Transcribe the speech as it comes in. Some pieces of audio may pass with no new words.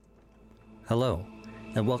Hello,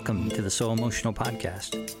 and welcome to the So Emotional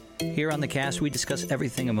podcast. Here on the cast, we discuss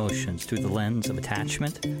everything emotions through the lens of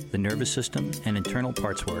attachment, the nervous system, and internal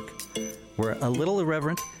parts work. We're a little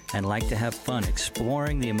irreverent and like to have fun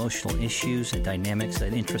exploring the emotional issues and dynamics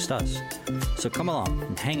that interest us. So come along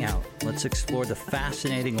and hang out. Let's explore the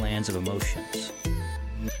fascinating lands of emotions.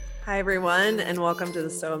 Hi, everyone, and welcome to the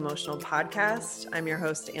So Emotional podcast. I'm your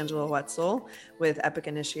host, Angela Wetzel with Epic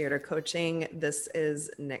Initiator Coaching. This is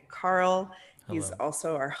Nick Carl. He's Hello.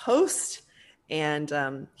 also our host,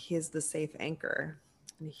 and he is the safe anchor.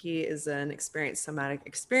 And he is an experienced somatic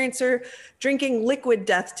experiencer drinking liquid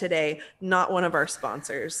death today, not one of our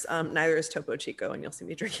sponsors. Neither is Topo Chico, and you'll see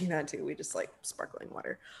me drinking that too. We just like sparkling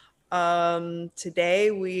water.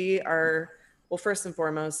 Today we are... Well, first and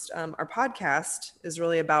foremost, our podcast is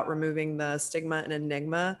really about removing the stigma and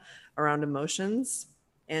enigma around emotions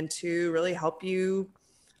and to really help you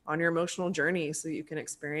on your emotional journey so you can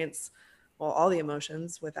experience, well, all the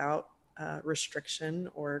emotions without restriction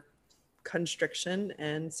or constriction.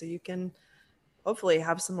 And so you can hopefully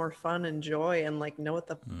have some more fun and joy and like know what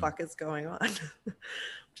the fuck is going on,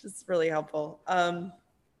 which is really helpful.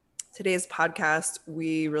 Today's podcast,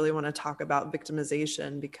 we really want to talk about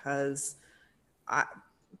victimization because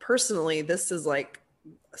personally, this is like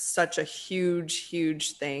such a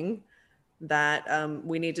huge thing that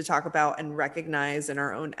we need to talk about and recognize in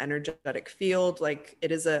our own energetic field. Like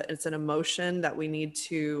it's an emotion that we need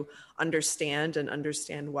to understand and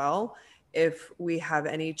understand well if we have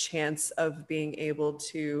any chance of being able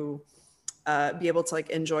to like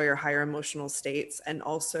enjoy our higher emotional states and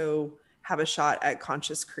also have a shot at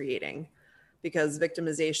conscious creating, because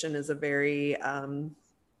victimization is a very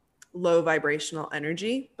low vibrational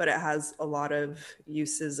energy, but it has a lot of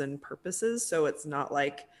uses and purposes. So it's not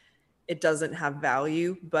like it doesn't have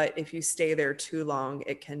value, but if you stay there too long,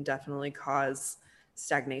 it can definitely cause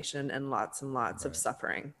stagnation and lots of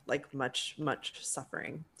suffering, like much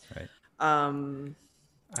suffering. Right.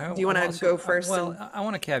 Do you want to go first? Well, I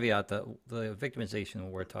want to caveat that the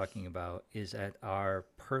victimization we're talking about is at our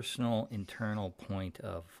personal internal point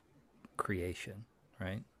of creation,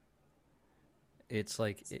 right? It's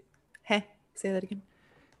like... Hey, say that again.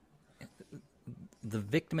 The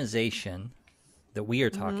victimization that we are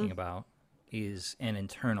talking about is an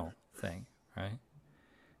internal thing, right?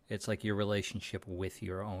 It's like your relationship with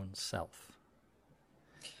your own self.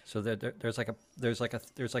 So there's like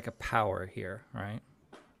a power here, right?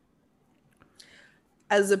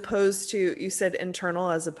 As opposed to, you said internal,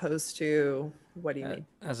 as opposed to, what do you mean?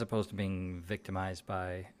 As opposed to being victimized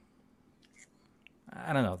by,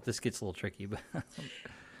 I don't know, this gets a little tricky, but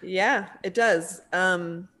yeah, it does.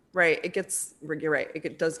 Right. You're right.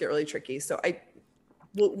 It does get really tricky. So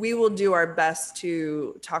we will do our best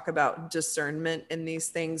to talk about discernment in these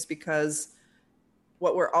things, because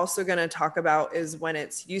what we're also going to talk about is when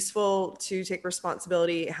it's useful to take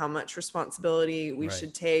responsibility, how much responsibility we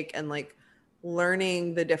should take, and like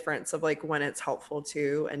learning the difference of like when it's helpful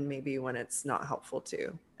to and maybe when it's not helpful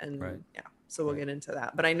to. And yeah, so we'll get into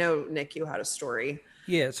that. But I know, Nick, you had a story.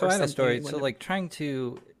 Yeah, so I had a story. So like trying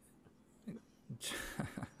to...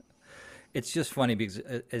 It's just funny because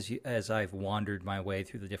as I've wandered my way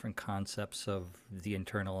through the different concepts of the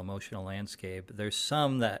internal emotional landscape, there's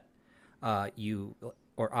some that you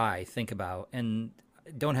or I think about and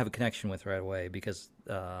don't have a connection with right away because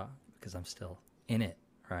I'm still in it,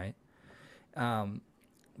 right?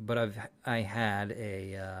 But I had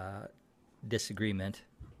a disagreement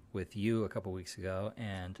with you a couple weeks ago,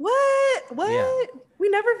 and what? Yeah. We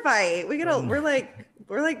never fight.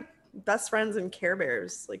 We're like best friends and Care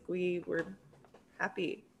Bears. Like we were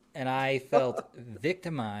happy. And I felt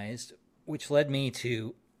victimized, which led me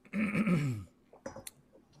to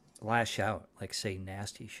lash out, like say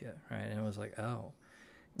nasty shit, right? And it was like, oh,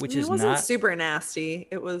 which is wasn't not super nasty.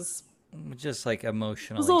 It was just like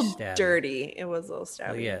emotionally. It was a little stabby. Dirty. It was a little stabby.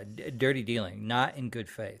 Well, yeah, dirty dealing, not in good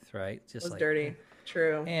faith, right? Just it was like dirty.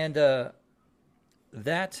 True. And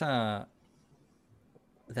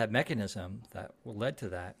that mechanism that led to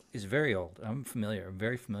that is very old. I'm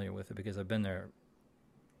very familiar with it because I've been there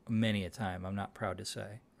many a time. I'm not proud to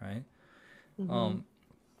say, right? Mm-hmm.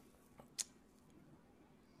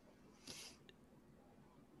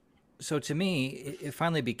 So to me, it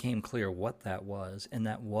finally became clear what that was, and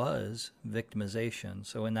that was victimization.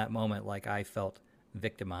 So in that moment, like I felt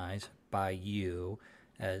victimized by you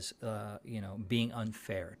as, being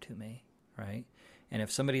unfair to me, right? And if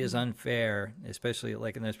somebody is unfair, especially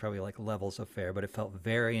like, and there's probably like levels of fair, but it felt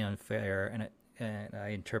very unfair, and I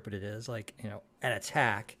interpreted it as like, an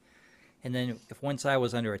attack. And then once I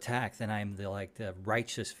was under attack, then I'm the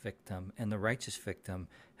righteous victim, and the righteous victim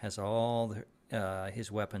has all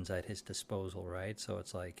his weapons at his disposal, right? So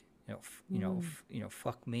it's like, Mm.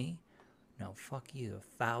 fuck me, no, fuck you,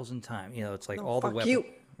 1,000 times. It's like No, all the fuck weapon, you.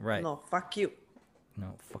 right? No, fuck you.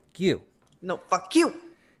 No, fuck you. No, fuck you.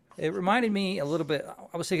 It reminded me a little bit.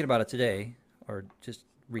 I was thinking about it today, or just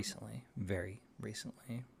recently, very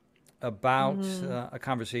recently, about Mm. a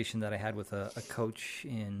conversation that I had with a coach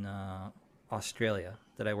in Australia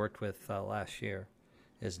that I worked with last year.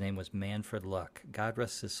 His name was Manfred Luck. God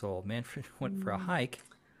rest his soul. Manfred went for a Mm. hike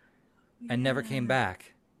and never came Yeah.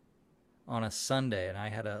 back on a Sunday, and I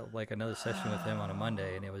had another session with him on a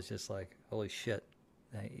Monday, and it was just like, holy shit,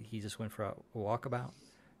 he just went for a walkabout.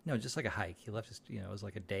 No, just like a hike. He left his, it was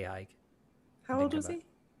like a day hike. How Didn't old come was back. he?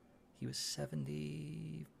 He was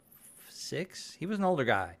 76. He was an older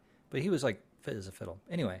guy, but he was like fit as a fiddle.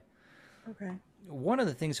 Anyway, Okay. one of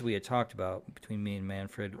the things that we had talked about between me and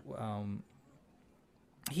Manfred,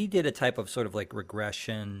 he did a type of sort of like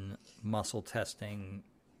regression muscle testing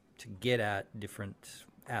to get at different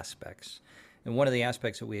aspects. And one of the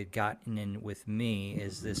aspects that we had gotten in with me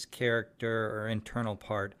is this character or internal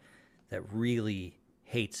part that really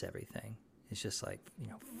hates everything. It's just like,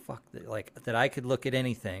 fuck that. Like, that I could look at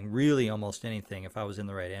anything, really almost anything, if I was in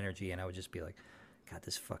the right energy, and I would just be like, God,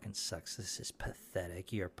 this fucking sucks. This is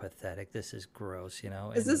pathetic. You're pathetic. This is gross, Is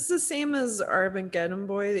And this the same as Armageddon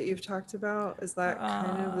Boy that you've talked about? Is that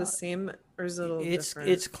kind of the uh, same, or is it a little it's different?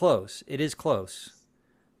 it's close. It is close.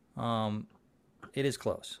 Um, it is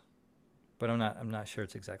close, but I'm not sure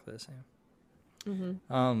it's exactly the same.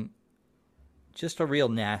 Mm-hmm. Just a real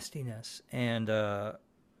nastiness, and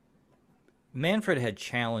Manfred had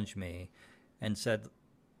challenged me and said,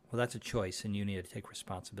 "Well, that's a choice, and you need to take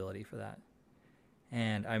responsibility for that."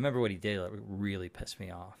 And I remember what he did. It really pissed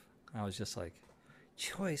me off. I was just like,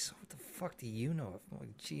 "Choice? What the fuck do you know?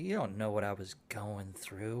 Like, gee, you don't know what I was going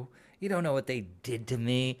through. You don't know what they did to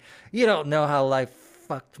me. You don't know how life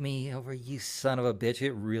fucked me over, you son of a bitch."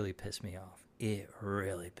 It really pissed me off. It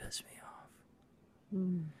really pissed me off.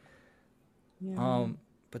 Mm. Yeah. Um,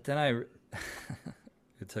 but then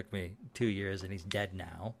it took me 2 years, and he's dead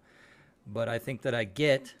now. But I think that I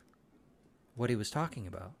get what he was talking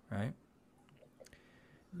about, right?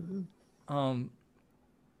 Mm-hmm. Um,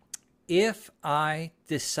 if I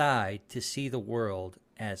decide to see the world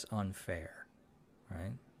as unfair,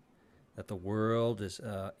 right? That the world is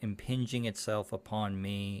impinging itself upon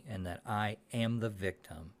me and that I am the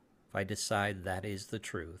victim, if I decide that is the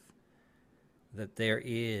truth, that there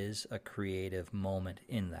is a creative moment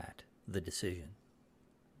in that, the decision.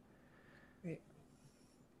 Right.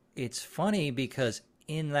 It's funny because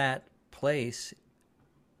in that place,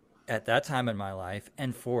 at that time in my life,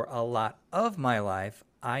 and for a lot of my life,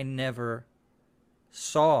 I never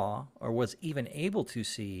saw or was even able to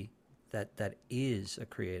see that that is a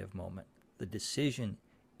creative moment. The decision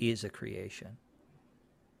is a creation.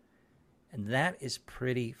 And that is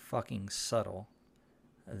pretty fucking subtle,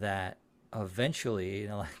 that eventually,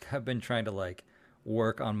 like, I've been trying to like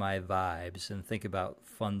work on my vibes and think about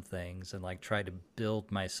fun things and like try to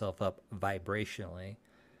build myself up vibrationally,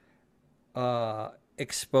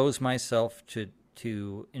 expose myself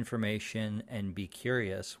to information and be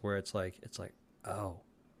curious, where it's like,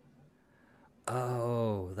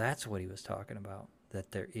 oh, that's what he was talking about,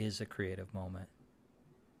 that there is a creative moment.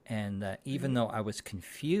 And that even Right. though I was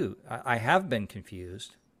confused, I have been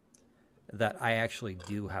confused, that I actually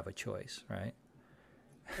do have a choice, right?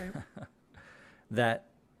 Right. That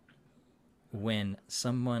when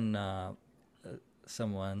someone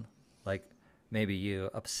like maybe you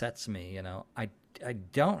upsets me, I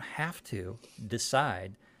don't have to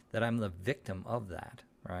decide that I'm the victim of that,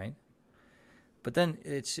 right? But then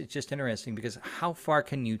it's just interesting, because how far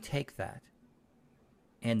can you take that?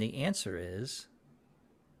 And the answer is,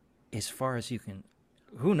 as far as you can.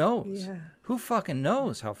 Who knows? Yeah. Who fucking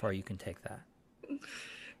knows how far you can take that?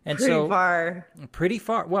 And Pretty so, far. pretty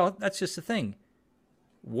far. Well, that's just the thing.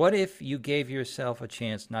 What if you gave yourself a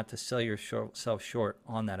chance not to sell yourself short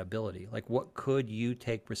on that ability? Like, what could you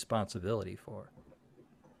take responsibility for?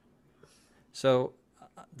 So,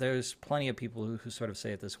 there's plenty of people who sort of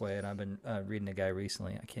say it this way, and I've been reading a guy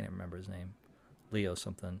recently, I can't even remember his name, Leo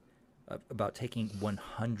something, about taking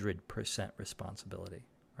 100% responsibility,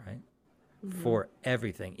 right? Mm-hmm. For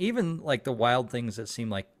everything, even like the wild things that seem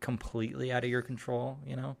like completely out of your control,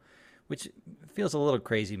 which feels a little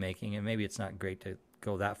crazy making, and maybe it's not great to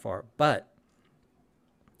go that far. But,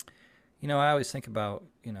 I always think about,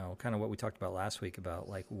 kind of what we talked about last week about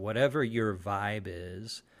like whatever your vibe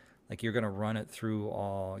is, like you're going to run it through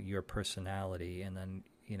all your personality, and then,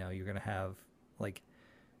 you're going to have like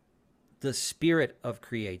the spirit of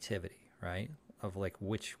creativity, right? of like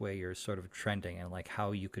which way you're sort of trending and like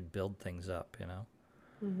how you could build things up, you know?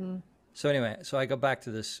 Mm-hmm. So anyway, so I go back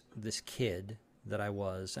to this kid that I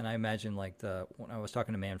was, and I imagine like when I was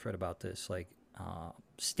talking to Manfred about this like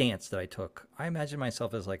stance that I took, I imagine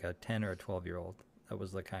myself as like a 10 or a 12-year-old. That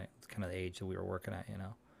was the kind of the age that we were working at, you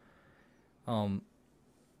know.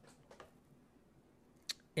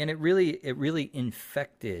 And it really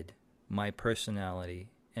infected my personality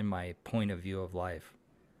and my point of view of life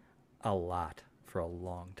a lot for a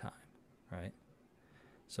long time, right?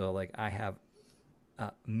 So like I have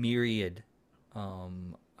a myriad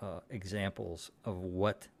examples of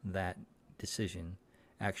what that decision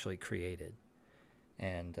actually created,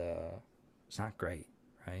 and it's not great,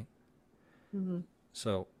 right? Mm-hmm.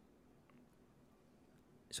 So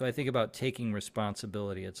so I think about taking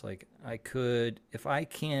responsibility. It's like if I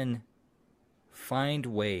can find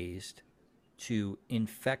ways to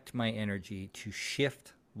infect my energy, to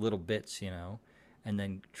shift little bits, you know, and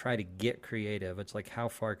then try to get creative. It's like, how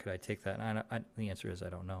far could I take that? And the answer is I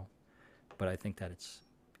don't know, but I think that it's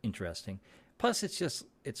interesting. Plus,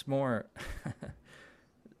 it's more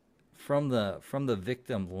from the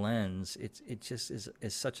victim lens. It just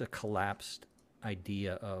is such a collapsed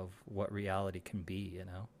idea of what reality can be, you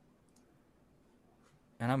know.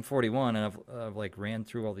 And I'm 41, and I've like ran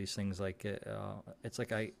through all these things. Like it's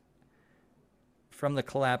like from the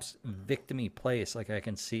collapsed victim-y place, like I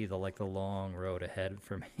can see the long road ahead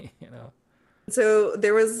for me, you know. So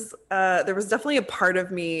there was definitely a part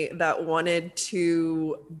of me that wanted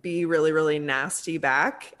to be really, really nasty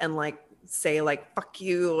back and like say like fuck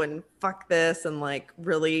you and fuck this and like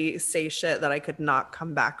really say shit that I could not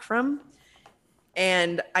come back from.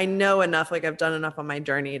 And I know enough, like I've done enough on my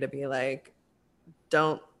journey to be like,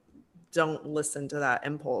 don't don't listen to that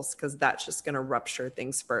impulse, because that's just going to rupture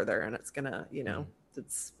things further, and it's going to,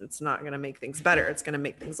 it's not going to make things better. It's going to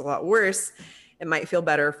make things a lot worse. It might feel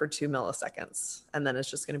better for 2 milliseconds, and then it's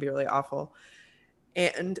just going to be really awful.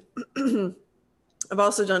 And I've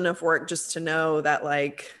also done enough work just to know that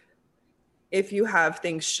like if you have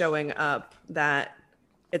things showing up, that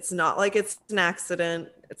it's not like it's an accident.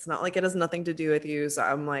 It's not like it has nothing to do with you. So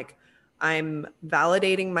I'm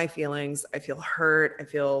validating my feelings. I feel hurt. I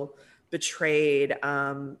feel betrayed.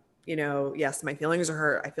 Yes, my feelings are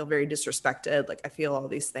hurt. I feel very disrespected. Like I feel all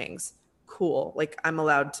these things. Cool. Like I'm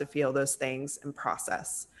allowed to feel those things and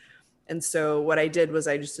process. And so what I did was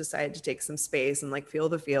I just decided to take some space and like feel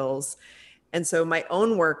the feels. And so my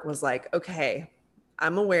own work was like, okay,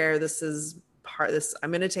 I'm aware this is part of this.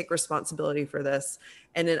 I'm going to take responsibility for this.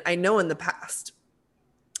 And I know in the past,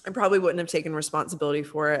 I probably wouldn't have taken responsibility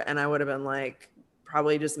for it. And I would have been like,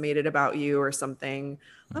 probably just made it about you or something.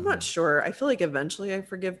 I'm not sure. I feel like eventually I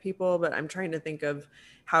forgive people, but I'm trying to think of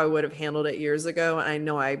how I would have handled it years ago. And I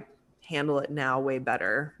know I handle it now way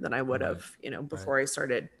better than I would have, before I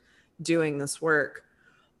started doing this work.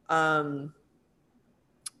 And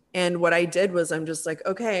what I did was I'm just like,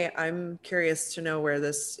 okay, I'm curious to know where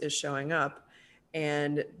this is showing up.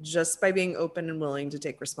 And just by being open and willing to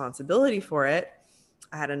take responsibility for it,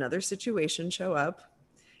 I had another situation show up,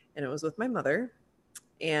 and it was with my mother.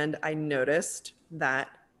 And I noticed that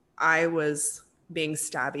I was being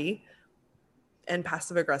stabby and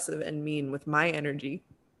passive aggressive and mean with my energy.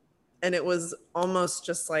 And it was almost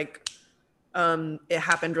just like, it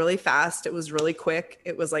happened really fast. It was really quick.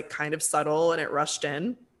 It was like kind of subtle, and it rushed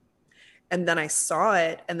in. And then I saw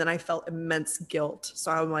it, and then I felt immense guilt.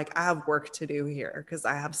 So I'm like, I have work to do here because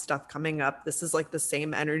I have stuff coming up. This is like the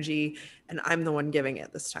same energy, and I'm the one giving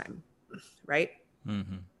it this time. Right.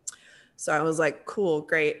 Mm-hmm. So I was like, cool,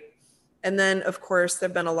 great. And then of course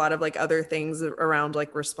there've been a lot of like other things around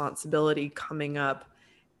like responsibility coming up.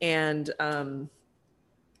 And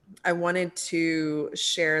I wanted to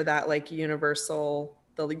share that like the universal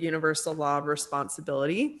law of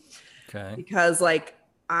responsibility. Okay. Because like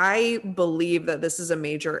I believe that this is a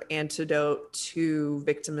major antidote to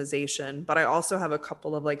victimization, but I also have a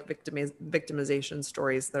couple of like victimization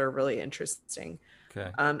stories that are really interesting. Okay.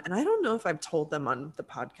 And I don't know if I've told them on the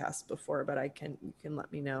podcast before, but you can let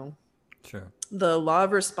me know. Sure. The law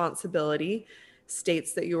of responsibility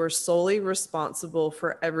states that you are solely responsible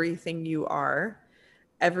for everything you are,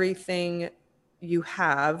 everything you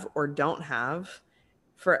have or don't have,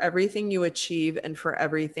 for everything you achieve, and for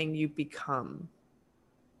everything you become.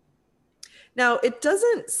 Now, it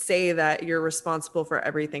doesn't say that you're responsible for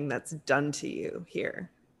everything that's done to you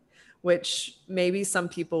here, which maybe some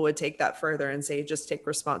people would take that further and say, just take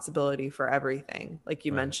responsibility for everything. Like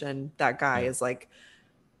you mentioned, that guy is like,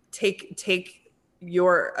 take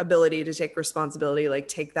your ability to take responsibility, like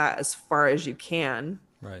take that as far as you can,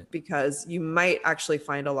 Right. because you might actually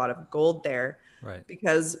find a lot of gold there. Right.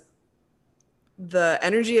 Because the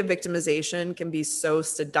energy of victimization can be so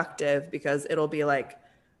seductive because it'll be like,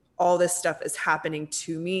 all this stuff is happening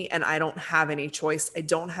to me and I don't have any choice. I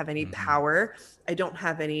don't have any power. I don't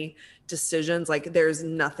have any decisions. Like there's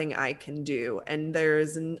nothing I can do. And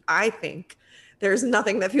I think there's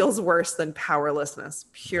nothing that feels worse than powerlessness,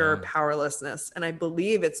 pure Yeah. powerlessness. And I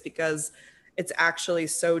believe it's because it's actually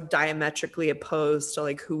so diametrically opposed to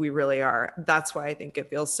like who we really are. That's why I think it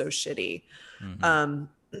feels so shitty. Um,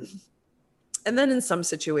 and then in some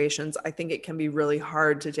situations, I think it can be really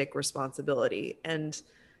hard to take responsibility. And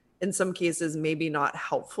in some cases, maybe not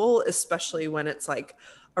helpful, especially when it's like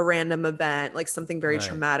a random event, like something very Right.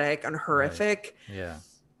 traumatic and Right. horrific. Yeah.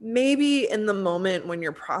 Maybe in the moment when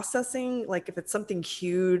you're processing, like if it's something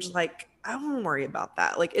huge, like I don't worry about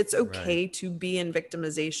that. Like it's Right. okay to be in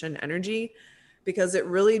victimization energy because it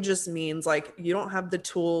really just means like you don't have the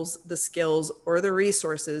tools, the skills, or the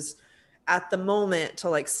resources at the moment to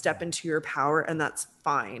like step into your power. And that's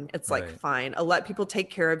fine. It's like Right. fine. I'll let people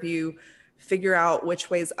take care of you, figure out which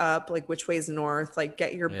way's up, like which way's north, like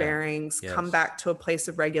get your Yeah. bearings, come Yes. back to a place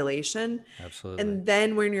of regulation. Absolutely. And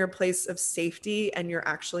then when you're a place of safety and you're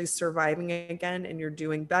actually surviving again and you're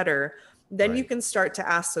doing better, then you Right. can start to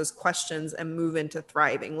ask those questions and move into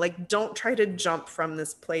thriving. Like, don't try to jump from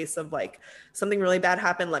this place of like something really bad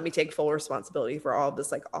happened. Let me take full responsibility for all of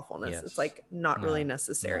this like awfulness. It's Yes. like not really No. No.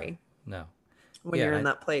 necessary No. when you're Yeah. in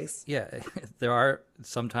that place. Yeah. There are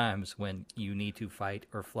some times when you need to fight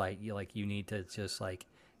or flight. You need to just like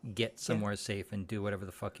get Yeah. somewhere safe and do whatever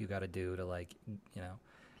the fuck you got to do to like, you know,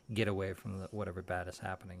 get away from whatever bad is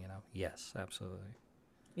happening. Yes, absolutely.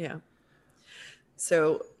 Yeah.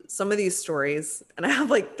 So some of these stories, and I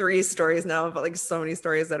have like 3 stories now, but like so many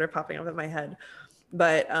stories that are popping up in my head.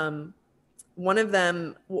 But one of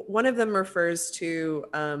them refers to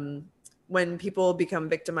when people become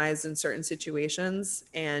victimized in certain situations,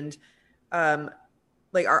 and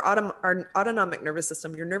like our autonomic nervous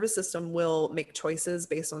system, your nervous system will make choices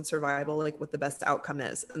based on survival, like what the best outcome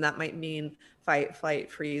is, and that might mean fight,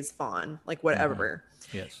 flight, freeze, fawn, like whatever.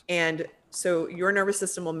 Yes. And so your nervous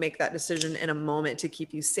system will make that decision in a moment to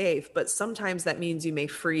keep you safe. But sometimes that means you may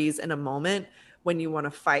freeze in a moment when you want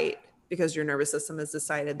to fight because your nervous system has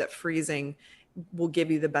decided that freezing will give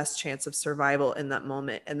you the best chance of survival in that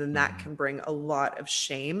moment. And then that can bring a lot of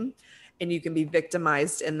shame and you can be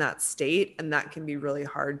victimized in that state. And that can be really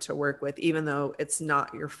hard to work with, even though it's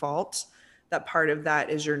not your fault. That part of that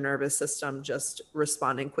is your nervous system just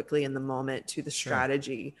responding quickly in the moment to the Sure.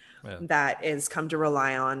 strategy Yeah. that is come to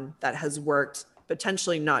rely on, that has worked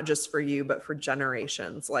potentially not just for you, but for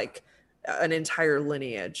generations, like an entire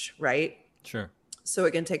lineage, right? Sure. So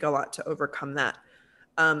it can take a lot to overcome that.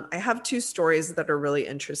 I have 2 stories that are really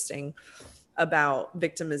interesting about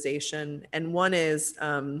victimization. And one is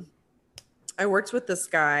I worked with this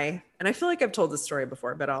guy, and I feel like I've told this story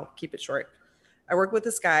before, but I'll keep it short. I worked with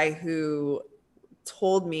this guy who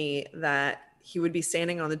told me that he would be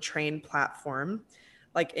standing on the train platform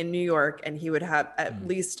like in New York, and he would have at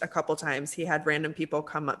least a couple times he had random people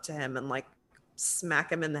come up to him and like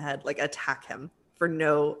smack him in the head, like attack him for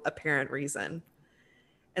no apparent reason.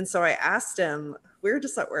 And so I asked him, we were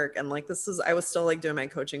just at work, and like I was still like doing my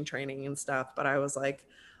coaching training and stuff, but I was like,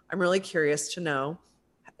 I'm really curious to know,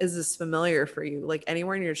 is this familiar for you? Like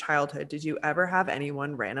anywhere in your childhood, did you ever have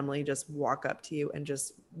anyone randomly just walk up to you and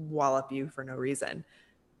just wallop you for no reason?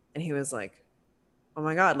 And he was like, oh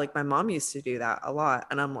my God, like my mom used to do that a lot.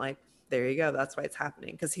 And I'm like, there you go. That's why it's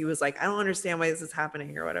happening. Cause he was like, I don't understand why this is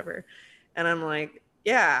happening or whatever. And I'm like,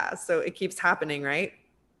 yeah, so it keeps happening, right?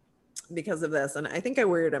 Because of this. And I think I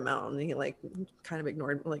weirded him out and he like kind of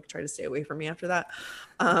ignored, like tried to stay away from me after that.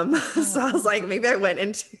 So I was like, maybe I went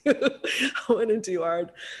into I went in too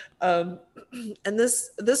hard. Um, and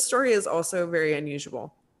this story is also very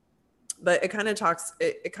unusual, but it kind of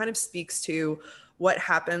it kind of speaks to what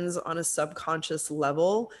happens on a subconscious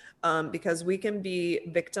level, because we can be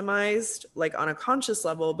victimized like on a conscious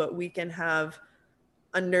level, but we can have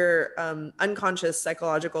unconscious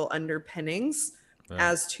psychological underpinnings Right.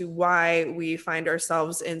 as to why we find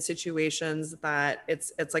ourselves in situations that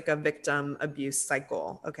it's like a victim abuse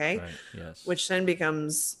cycle, okay? Right. Yes. Which then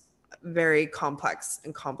becomes very complex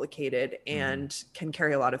and complicated and can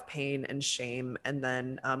carry a lot of pain and shame, and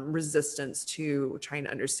then resistance to trying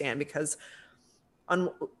to understand, because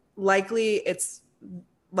on likely it's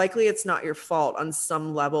not your fault on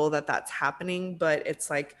some level that that's happening, but it's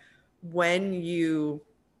like when you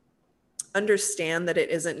understand that it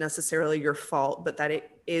isn't necessarily your fault, but that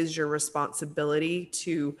it is your responsibility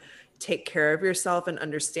to take care of yourself and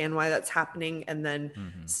understand why that's happening, and then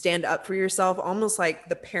stand up for yourself, almost like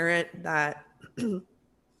the parent that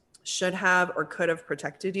should have or could have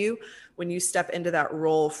protected you, when you step into that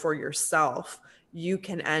role for yourself, you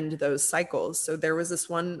can end those cycles. So there was this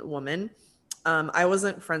one woman, I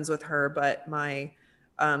wasn't friends with her, but my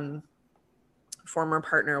um, former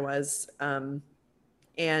partner was,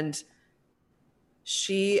 and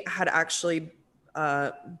she had actually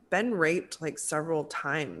uh, been raped like several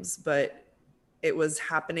times, but it was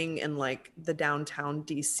happening in like the downtown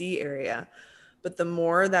DC area. But the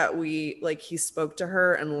more that he spoke to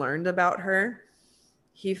her and learned about her,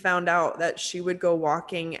 he found out that she would go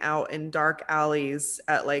walking out in dark alleys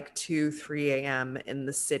at like 2, 3 a.m. in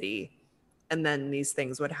the city. And then these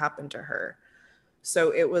things would happen to her.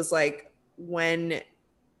 So it was like, when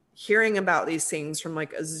hearing about these things from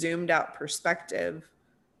like a zoomed out perspective,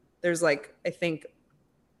 there's like, I think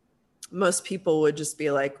most people would just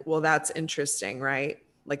be like, well, that's interesting, right?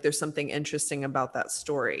 Like there's something interesting about that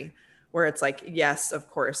story, where it's like, yes, of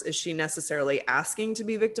course. Is she necessarily asking to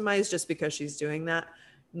be victimized just because she's doing that?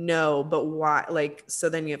 No, but why? Like, so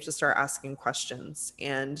then you have to start asking questions.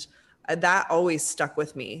 And that always stuck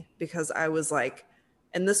with me, because I was like,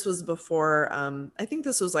 and this was before, I think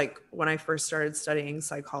this was like when I first started studying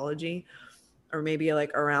psychology, or maybe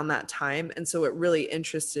like around that time. And so it really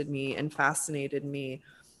interested me and fascinated me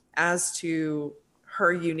as to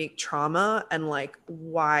her unique trauma and like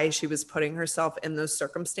why she was putting herself in those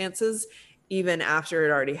circumstances, even after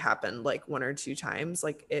it already happened like 1 or 2 times.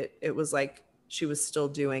 Like it was like she was still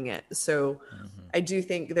doing it. So Mm-hmm. I do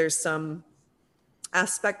think there's some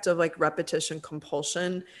aspect of like repetition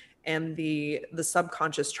compulsion and the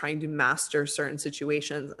subconscious trying to master certain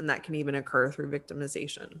situations, and that can even occur through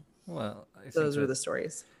victimization. Well, I think Those were that the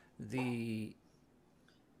stories. the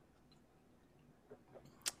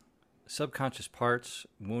subconscious parts,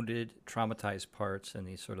 wounded, traumatized parts, and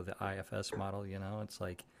the sort of the IFS model, it's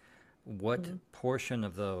like what Mm-hmm. portion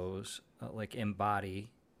of those like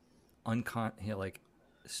embody like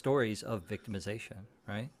stories of victimization,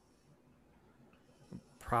 right?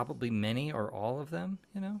 Probably many or all of them.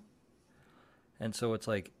 And so it's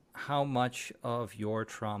like, how much of your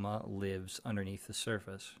trauma lives underneath the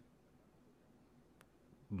surface?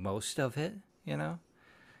 Most of it.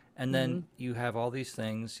 And then Mm-hmm. you have all these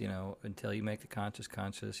things, until you make the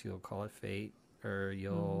conscious, you'll call it fate, or Mm-hmm.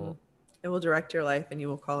 you'll It will direct your life and you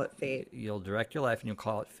will call it fate. you'll direct your life and you'll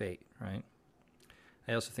call it fate, right?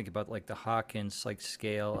 I also think about like the Hawkins like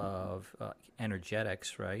scale of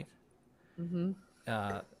energetics, right? Mm-hmm.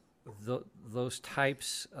 Uh, those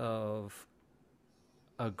types of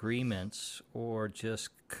agreements or just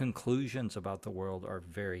conclusions about the world are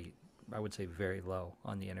very, I would say, very low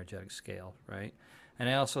on the energetic scale, right? And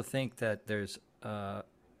I also think that there's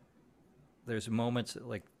moments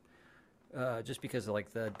like just because of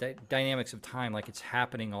like the dynamics of time, like it's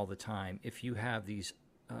happening all the time. If you have these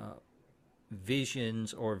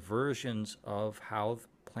visions or versions of how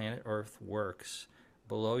planet Earth works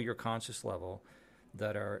below your conscious level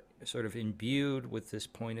that are sort of imbued with this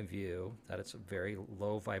point of view that it's very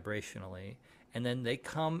low vibrationally, and then they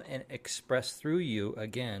come and express through you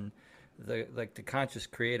again the conscious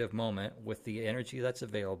creative moment with the energy that's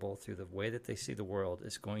available through the way that they see the world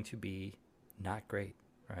is going to be not great,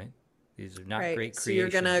 right? These are not Right. great So you're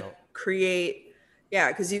going creations. to create, yeah,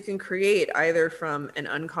 because you can create either from an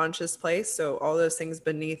unconscious place. So all those things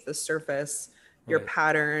beneath the surface, your Right.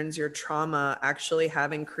 patterns, your trauma actually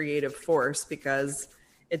having creative force, because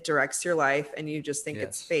it directs your life and you just think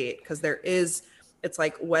it's Yes. fate. Because it's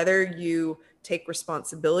like whether you take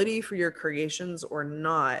responsibility for your creations or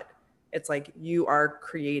not, it's like you are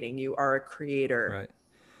creating, you are a creator. Right.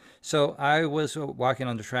 So I was walking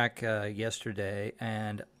on the track yesterday,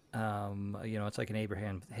 and it's like an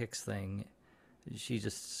Abraham Hicks thing. She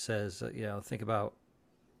just says, think about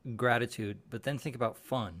gratitude, but then think about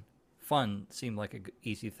fun. Fun seemed like a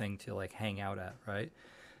easy thing to like hang out at, right?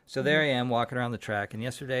 So there Mm-hmm. I am walking around the track, and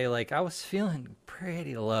yesterday, like I was feeling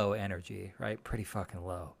pretty low energy, right? Pretty fucking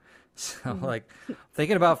low. So Mm-hmm. like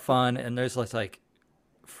thinking about fun, and there's like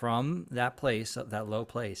from that place, that low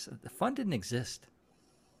place, the fun didn't exist.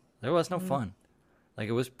 There was no Mm-hmm. fun. Like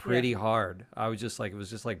it was Yeah. pretty hard. I was just like, it was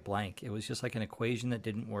just like blank. It was just like an equation that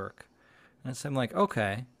didn't work. And so I'm like,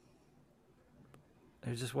 okay,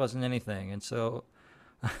 there just wasn't anything. And so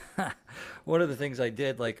one of the things I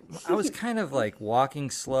did, like I was kind of like walking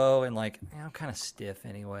slow and like, I'm kind of stiff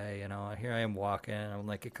anyway. Here I am walking. I'm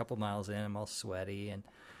like a couple miles in. I'm all sweaty and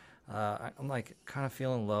I'm like kind of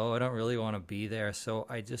feeling low. I don't really want to be there. So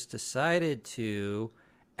I just decided to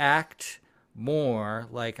act more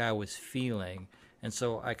like I was feeling. And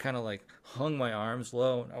so I kind of like hung my arms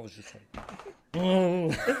low and I was just like,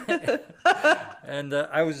 oh. And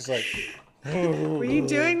I was just like, Were you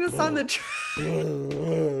doing this on oh. the track?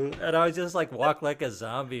 and I was just like walk like a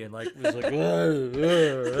zombie and like was like,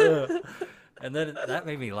 and then that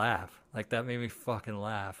made me laugh. Like that made me fucking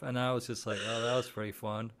laugh, and I was just like, oh, that was pretty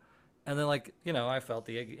fun. And then like I felt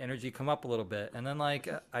the energy come up a little bit, and then like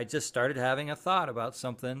I just started having a thought about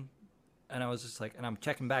something, and I was just like, and I'm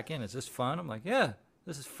checking back in. Is this fun? I'm like, yeah,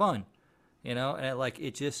 this is fun, and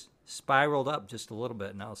it just spiraled up just a little bit,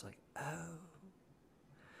 and I was like, oh,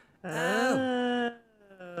 Oh,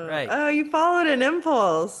 right. oh, you followed an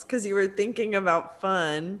impulse because you were thinking about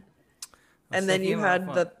fun, I was and then thinking you about had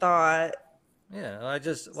the fun. thought. Yeah, I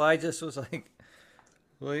just was like,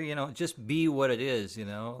 well, just be what it is,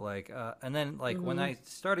 like, and then like when Mhm. I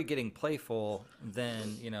started getting playful,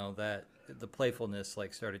 then that the playfulness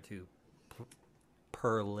like started to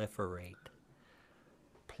proliferate,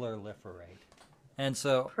 proliferate, and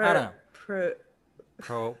so I don't Pro, know,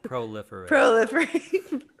 pro, proliferate,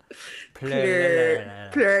 proliferate. Plur, Plur-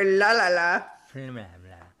 plur, la la la.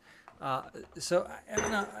 uh, so I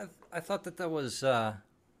don't know. I thought that was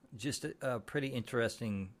just a pretty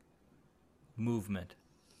interesting movement,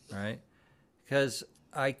 right? Because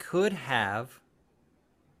I could have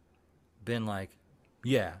been like,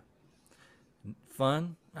 yeah,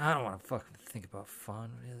 fun. I don't want to fucking think about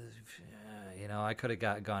fun. I could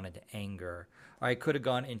have gone into anger, or I could have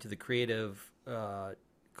gone into the creative,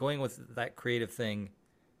 going with that creative thing,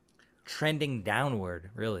 trending downward,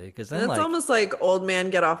 really. Because then, That's like, almost like old man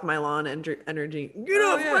get off my lawn energy. Get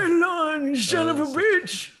oh off yeah, my lawn, you son of a it's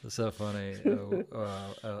bitch. so funny.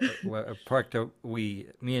 Parked. Me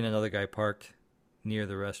and another guy parked near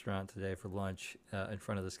the restaurant today for lunch in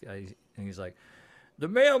front of this guy, and he's like, the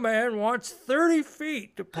mailman wants 30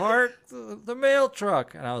 feet to park the mail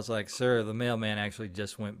truck. And I was like, sir, the mailman actually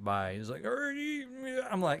just went by. He's like,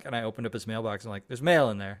 I'm like, and I opened up his mailbox. I'm like, there's mail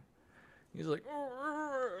in there. He's like,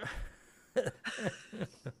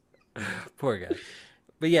 poor guy.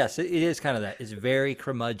 But yes, it is kind of that. It's very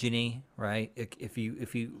curmudgeon-y, right? If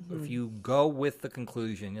Mhm. you go with the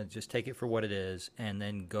conclusion, just take it for what it is, and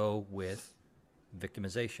then go with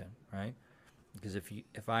victimization, right? Because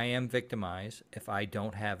if I am victimized, if I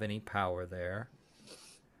don't have any power there,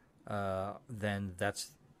 then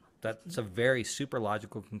that's a very super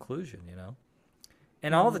logical conclusion.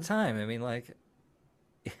 And all the Mhm. time, I mean, like,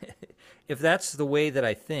 if that's the way that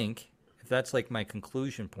I think, if that's like my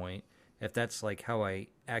conclusion point, if that's like how I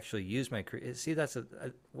actually use my see, that's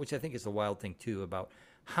which I think is the wild thing too about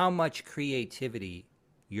how much creativity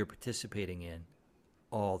you're participating in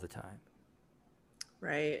all the time.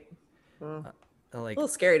 Right. Well, a Like little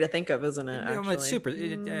scary to think of, isn't it, it's actually? super.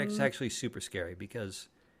 It's actually super scary because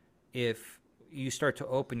if you start to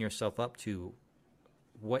open yourself up to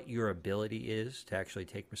what your ability is to actually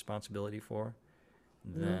take responsibility for,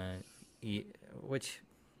 Mhm. then which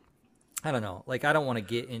I don't know. Like I don't want to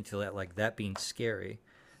get into that like that being scary.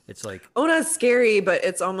 It's like Oh, not scary, but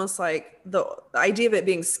it's almost like the idea of it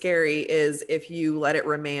being scary is if you let it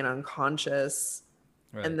remain unconscious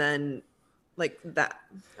and right. then like that.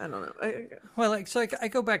 I don't know. Well, like so, I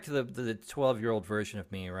go back to the 12-year-old version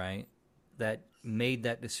of me, right? That made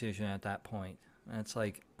that decision at that point. And it's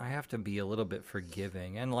like I have to be a little bit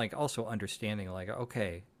forgiving and like also understanding. Like,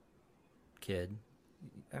 okay, kid,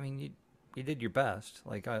 I mean, you did your best.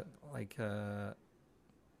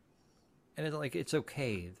 And it's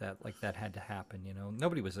okay that like that had to happen.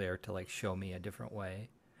 Nobody was there to like show me a different way,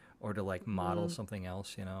 or to like model Mm, something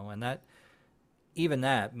else. And that even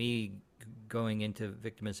that me going into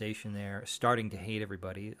victimization there, starting to hate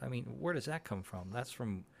everybody. I mean, where does that come from? That's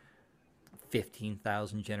from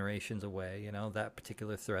 15,000 generations away. That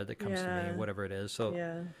particular thread that comes to me, yeah. whatever it is. So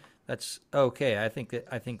Yeah. that's okay. I think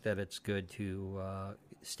that it's good to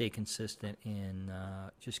stay consistent in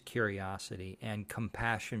just curiosity and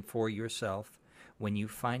compassion for yourself when you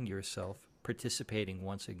find yourself participating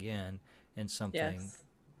once again in something, Yes.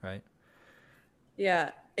 right?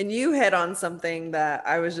 Yeah. And you hit on something that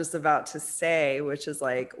I was just about to say, which is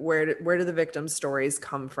like where do the victim stories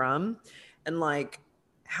come from? And like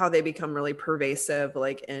how they become really pervasive,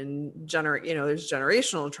 like in there's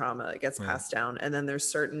generational trauma that gets Right. passed down. And then there's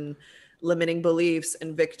certain limiting beliefs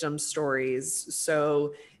and victim stories.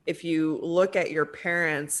 So if you look at your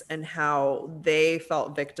parents and how they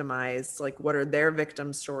felt victimized, like what are their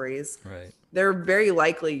victim stories? Right. They're very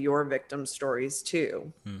likely your victim stories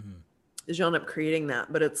too, Mm-hmm. is you'll end up creating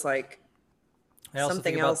that. But it's like I also think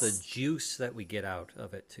something about the else. juice that we get out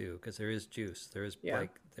of it too, because there is juice. Yeah.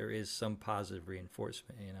 There is some positive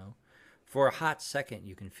reinforcement. For a hot second,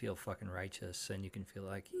 you can feel fucking righteous, and you can feel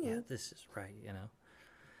like, yeah, Mm. this is right.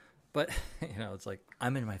 But it's like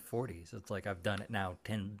I'm in my 40s. It's like I've done it now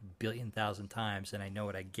 10 billion thousand times, and I know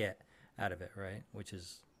what I get out of it, right? Which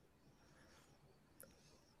is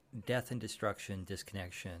death and destruction,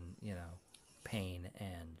 disconnection, pain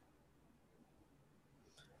and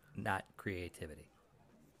not creativity.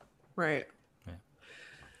 Right. Yeah.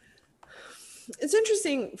 It's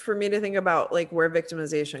interesting for me to think about like where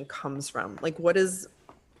victimization comes from. Like why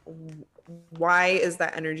is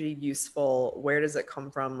that energy useful? Where does it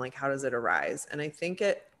come from? Like how does it arise? And I think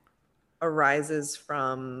it arises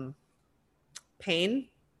from pain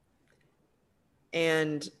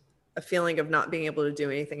and a feeling of not being able to do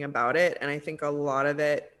anything about it. And I think a lot of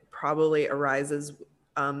it probably arises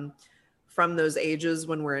from those ages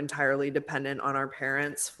when we're entirely dependent on our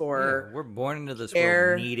parents Yeah, for we're born into this world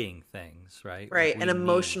care, needing things, right? Like right? And we need.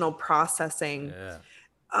 emotional processing. Yeah.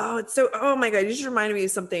 Oh, it's so, oh my God, you just reminded me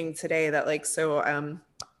of something today that like, so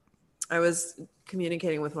I was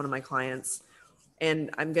communicating with one of my clients and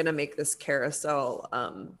I'm going to make this carousel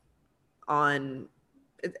on,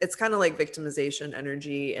 it's kind of like victimization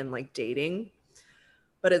energy and like dating,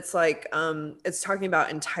 but it's like, it's talking about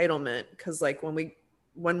entitlement. Cause like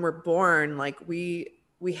when we're born, like we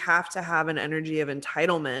have to have an energy of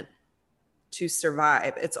entitlement to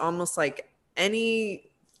survive. It's almost like any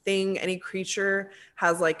creature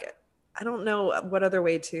has like, I don't know what other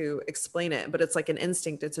way to explain it, but it's like an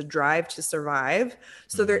instinct. It's a drive to survive.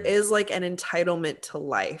 So there Mm-hmm. is like an entitlement to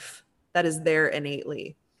life that is there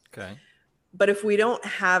innately. Okay. But if we don't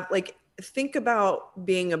have like, think about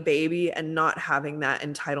being a baby and not having that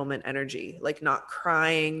entitlement energy, like not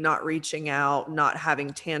crying, not reaching out, not having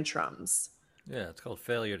tantrums. Yeah, it's called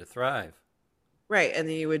failure to thrive. Right. And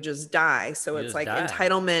then you would just die. So You it's just like die.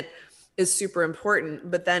 entitlement is super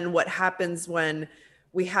important. But then what happens when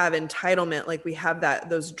we have entitlement, like we have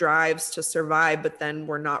those drives to survive, but then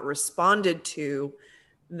we're not responded to,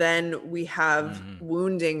 then we have Mm-hmm.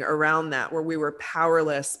 wounding around that where we were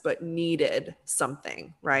powerless but needed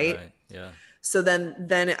something, right? Right. Yeah. So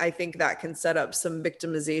then I think that can set up some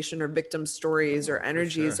victimization or victim stories or Oh, for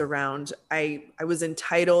energies sure. around I was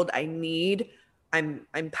entitled,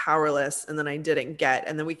 I'm powerless, and then I didn't get,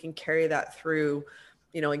 and then we can carry that through,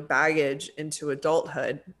 like baggage into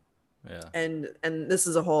adulthood. Yeah. And this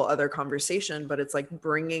is a whole other conversation, but it's like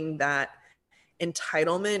bringing that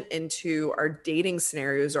entitlement into our dating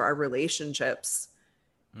scenarios or our relationships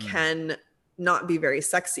Mm. can not be very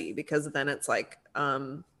sexy, because then it's like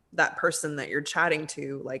that person that you're chatting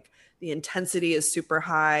to, like the intensity is super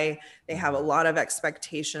high, they have a Mm-hmm. lot of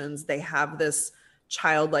expectations, they have this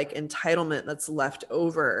childlike entitlement that's left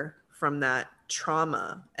over from that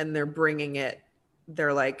trauma, and they're bringing it,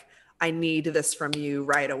 they're like, I need this from you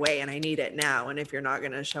right away and I need it now, and if you're not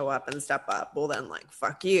going to show up and step up, well then like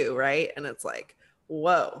fuck you, right? And it's like,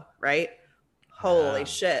 whoa, right? Holy Yeah.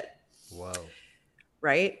 shit, Whoa.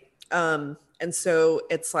 right? And so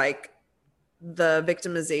it's like the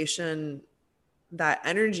victimization, that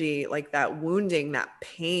energy, like that wounding, that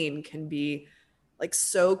pain can be like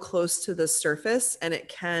so close to the surface, and it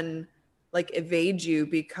can like evade you,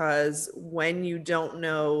 because when you don't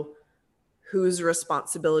know whose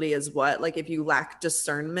responsibility is what, like if you lack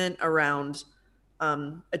discernment around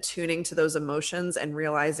attuning to those emotions and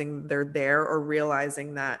realizing they're there, or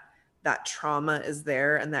realizing that that trauma is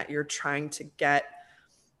there and that you're trying to get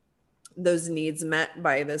those needs met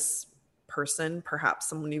by this person, perhaps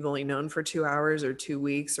someone you've only known for 2 hours or 2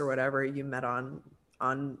 weeks or whatever you met on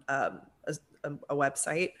a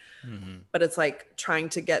website, Mm-hmm. but it's like trying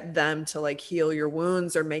to get them to like heal your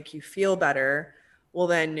wounds or make you feel better. Well,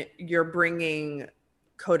 then you're bringing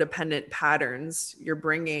codependent patterns, you're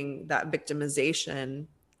bringing that victimization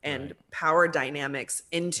and Right. power dynamics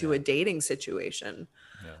into Yeah. a dating situation.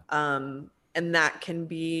 Yeah. And that can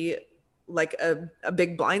be like a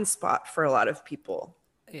big blind spot for a lot of people.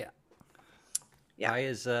 Yeah. Yeah. Why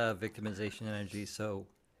is victimization energy so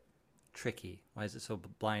tricky? Why is it so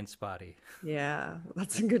blind spotty? Yeah.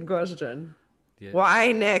 That's a good question. Yeah.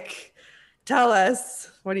 Why, Nick? Tell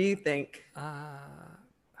us. What do you think?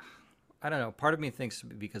 I don't know. Part of me thinks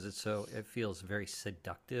because it feels very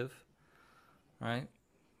seductive, right?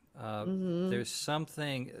 Uh, Mm-hmm. there's some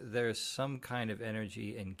kind of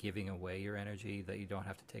energy in giving away your energy that you don't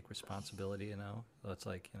have to take responsibility. So it's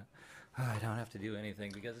like, oh, I don't have to do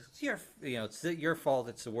anything because it's it's your fault.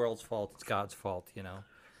 It's the world's fault. It's God's fault.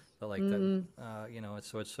 But like that, Mm-hmm. it's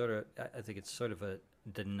sort of. I think it's sort of a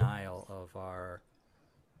denial of our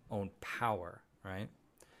own power, right?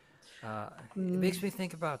 It Mm-hmm. makes me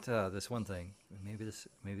think about this one thing. Maybe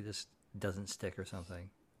this doesn't stick or something.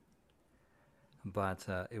 But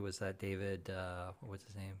it was that David. What's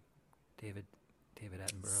his name? David. David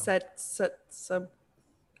Attenborough. Sub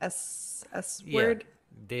S Yeah, word.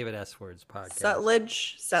 David S. Word's podcast.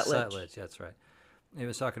 Settlage. Sutledge. That's right. He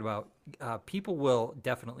was talking about people will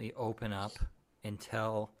definitely open up and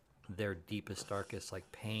tell their deepest, darkest like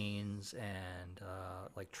pains and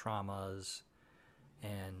like traumas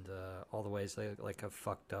and all the ways they like have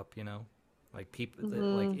fucked up, you know, like people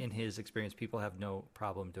like Mm-hmm. in his experience, people have no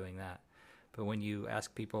problem doing that. But when you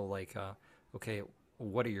ask people like, okay,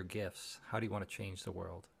 what are your gifts? How do you want to change the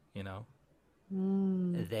world? You know,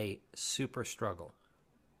 Mm, they super struggle.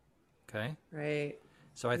 Okay. right.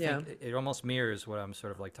 So I Yeah. think it almost mirrors what I'm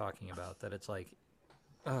sort of like talking about, that it's like,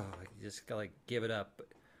 oh, you just gotta like give it up.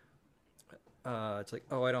 It's like,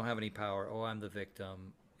 oh, I don't have any power. Oh, I'm the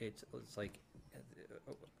victim. It's like,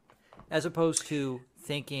 as opposed to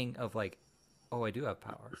thinking of like, oh, I do have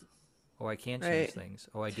power. Oh, I can change Right. things.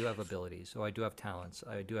 Oh, I do have abilities. Oh, I do have talents.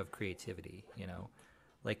 I do have creativity. You know,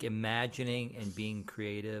 like imagining and being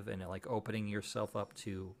creative and like opening yourself up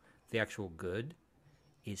to the actual good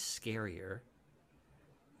is scarier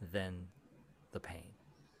than the pain.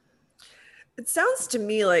 It sounds to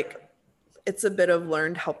me like it's a bit of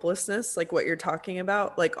learned helplessness, like what you're talking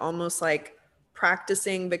about, like almost like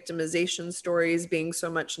practicing victimization stories, being so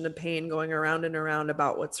much into pain, going around and around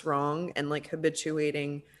about what's wrong, and like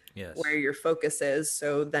habituating where Yes. your focus is.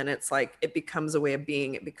 So then it's like it becomes a way of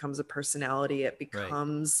being, it becomes a personality, it Right.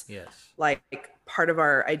 becomes Yes. like part of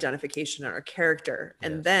our identification and our character.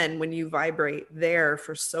 And Yes. then when you vibrate there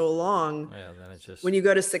for so long, Yeah. Then it's when just you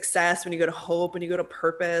go to success, when you go to hope, when you go to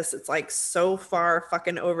purpose, it's like so far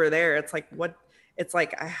fucking over there. It's like, what? It's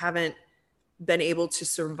like I haven't been able to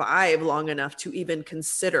survive long enough to even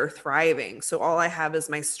consider thriving. So all I have is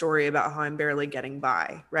my story about how I'm barely getting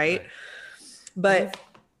by, right? right. Well, But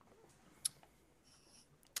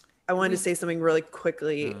I wanted to we've say something really no,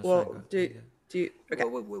 quickly. it's fine. Well, do you, okay.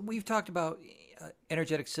 Well, we've talked about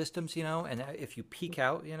energetic systems, you know, and if you peak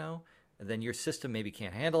out, you know, then your system maybe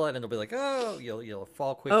can't handle it, and they'll be like, oh, you'll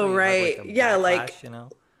fall Oh, quickly. You'll have like right. a Yeah. backlash, you know.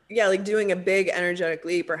 Yeah, like doing a big energetic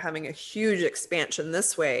leap or having a huge expansion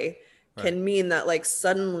this way Right. can mean that like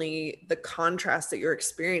suddenly the contrast that you're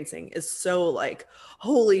experiencing is so like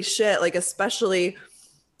holy shit, like especially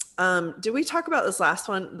did we talk about this last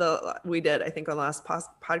one? The we did, I think, on the last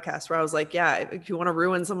podcast where I was like, yeah, if you want to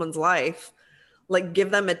ruin someone's life, like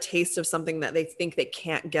give them a taste of something that they think they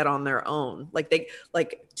can't get on their own, like they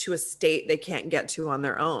like to a state they can't get to on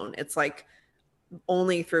their own. It's like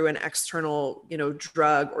only through an external, you know,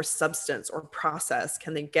 drug or substance or process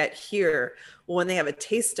can they get here. Well, when they have a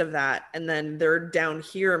taste of that and then they're down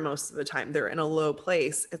here most of the time, they're in a low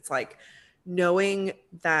place. It's like knowing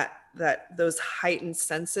that those heightened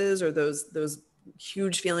senses or those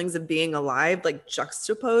huge feelings of being alive, like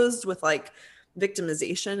juxtaposed with like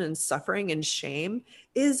victimization and suffering and shame,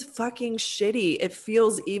 is fucking shitty. It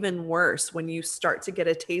feels even worse when you start to get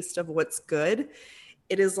a taste of what's good.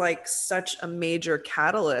 It is like such a major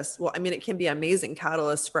catalyst. Well, I mean, it can be an amazing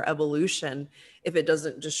catalyst for evolution if it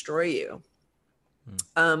doesn't destroy you. Hmm.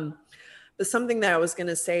 Um, but something that I was going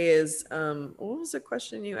to say is, what was the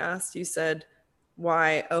question you asked? You said,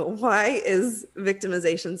 why? Oh, why is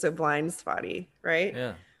victimization so blind spotty? Right?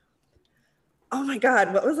 Yeah. Oh my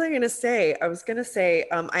God, what was I going to say? I was going to say,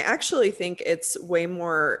 I actually think it's way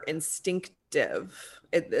more instinctive.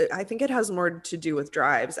 I think it has more to do with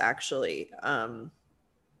drives, actually.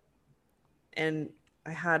 And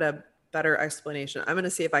I had a better explanation. I'm going to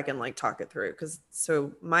see if I can like talk it through. Because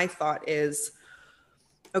so my thought is,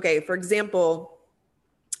 okay, for example,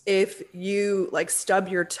 if you like stub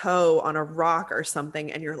your toe on a rock or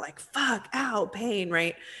something and you're like, fuck, ow, pain,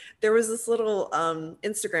 right? There was this little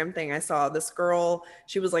Instagram thing I saw. This girl,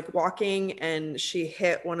 she was like walking and she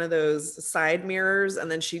hit one of those side mirrors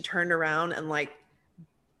and then she turned around and like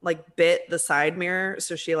bit the side mirror.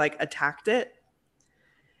 So she like attacked it.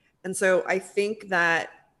 And so I think that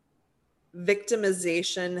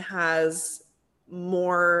victimization has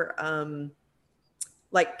more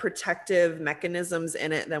like protective mechanisms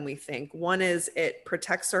in it than we think. One is it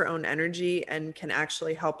protects our own energy and can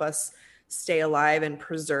actually help us stay alive and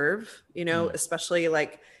preserve, you know, Hmm. especially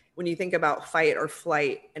like when you think about fight or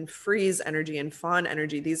flight and freeze energy and fawn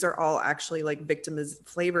energy, these are all actually like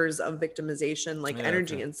flavors of victimization, like Yeah.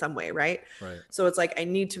 energy Okay. in some way, right? Right. So it's like I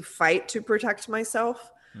need to fight to protect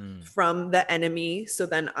myself Hmm. from the enemy. So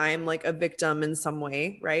then I'm like a victim in some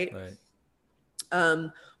way, right? Right.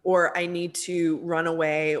 Um, or I need to run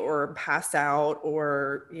away or pass out,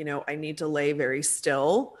 or, you know, I need to lay very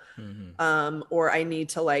still. Hmm. Or I need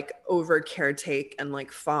to like over caretake and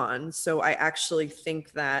like fawn. So I actually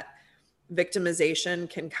think that victimization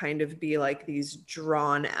can kind of be like these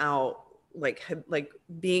drawn out, like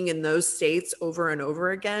being in those states over and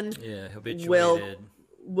over again Yeah. will Habituated.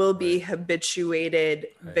 will be Right. habituated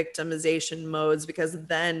Right. victimization modes, because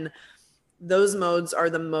then those modes are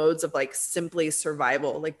the modes of like simply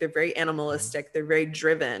survival. Like they're very animalistic, they're very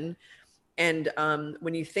driven. And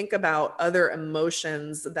when you think about other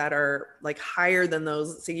emotions that are like higher than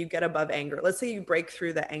those, say you get above anger, let's say you break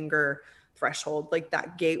through the anger threshold, like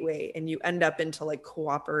that gateway, and you end up into like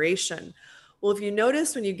cooperation. Well, if you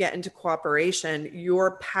notice when you get into cooperation,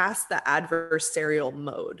 you're past the adversarial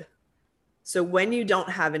mode. So when you don't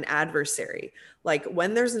have an adversary, like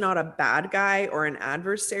when there's not a bad guy or an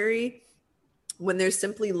adversary, when there's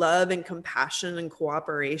simply love and compassion and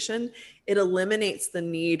cooperation, it eliminates the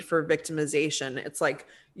need for victimization. It's like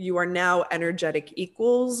you are now energetic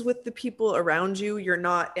equals with the people around you. You're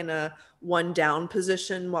not in a one down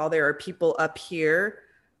position while there are people up here.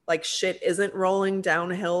 Like shit isn't rolling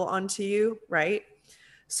downhill onto you, right?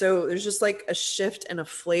 So there's just like a shift and a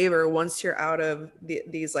flavor once you're out of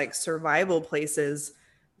these like survival places,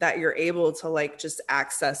 that you're able to like just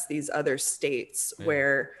access these other states Yeah.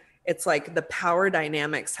 where it's like the power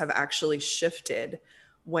dynamics have actually shifted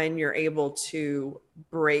when you're able to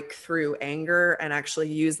break through anger and actually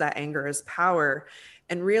use that anger as power,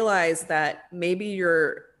 and realize that maybe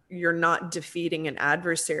you're not defeating an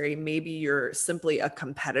adversary, maybe you're simply a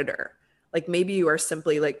competitor. Like maybe you are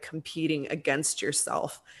simply like competing against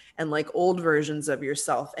yourself and like old versions of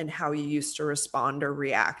yourself and how you used to respond or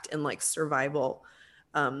react in like survival,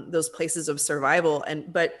 those places of survival.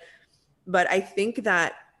 And but I think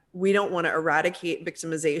that we don't want to eradicate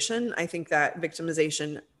victimization. I think that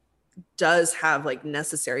victimization does have like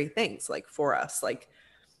necessary things like for us, like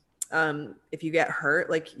if you get hurt,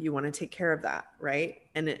 like you want to take care of that, right?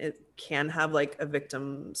 And it can have like a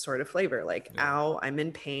victim sort of flavor, like Yeah. ow, I'm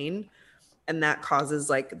in pain, and that causes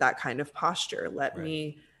like that kind of posture. Let Right.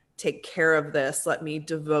 me take care of this, let me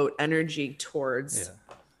devote energy towards Yeah.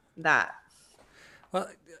 that. Well,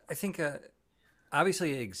 I think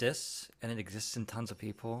obviously it exists, and it exists in tons of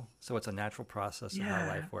people. So it's a natural process of how Yeah,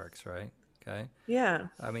 life works, right? Okay. yeah.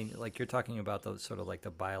 I mean, like you're talking about those sort of like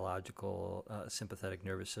the biological sympathetic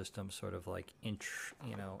nervous system, sort of like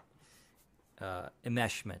enmeshment,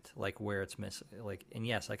 like where it's missing. Like, and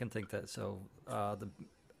yes, I can think that. So the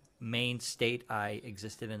main state I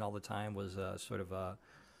existed in all the time was sort of a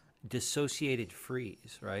dissociated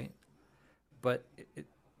freeze, right? But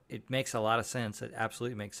it makes a lot of sense. It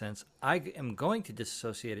absolutely makes sense. I am going to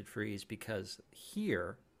dissociated freeze because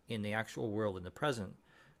here in the actual world, in the present,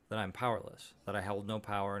 that I'm powerless, that I hold no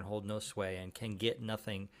power and hold no sway and can get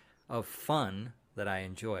nothing of fun that I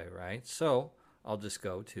enjoy, right? So I'll just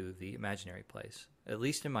go to the imaginary place. At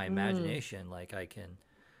least in my Mm. imagination, like I can,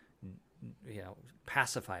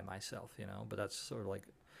 pacify myself, but that's sort of like,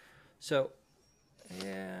 so,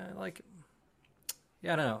 yeah, like,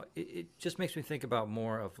 yeah, I don't know. It just makes me think about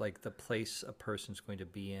more of like the place a person's going to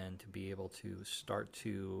be in to be able to start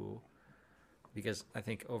to, because I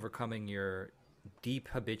think overcoming your deep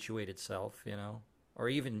habituated self, or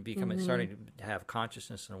even becoming Mm-hmm. starting to have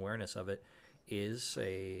consciousness and awareness of it, is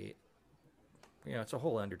it's a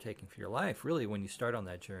whole undertaking for your life, really, when you start on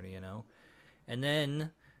that journey. And then,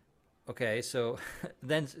 okay, so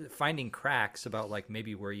then finding cracks about like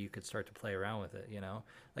maybe where you could start to play around with it.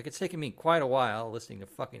 Like it's taken me quite a while listening to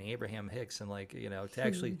fucking Abraham Hicks and like, to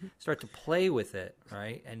actually start to play with it,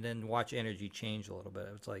 right? And then watch energy change a little bit.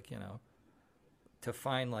 It's like, to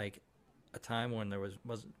find like a time when there was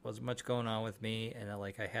much going on with me, and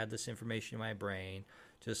like I had this information in my brain,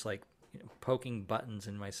 just like poking buttons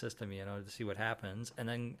in my system, to see what happens, and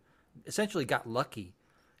then essentially got lucky,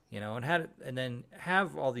 and then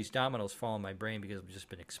have all these dominoes fall in my brain because I've just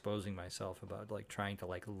been exposing myself about like trying to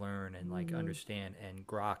like learn and like Mm-hmm. understand and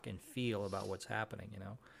grok and feel about what's happening.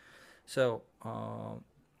 So,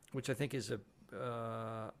 which I think is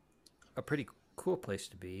a pretty cool place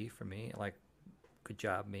to be for me. Like, good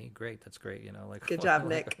job, me. Great, that's great. Like, Good job,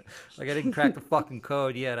 like, Nick. like I didn't crack the fucking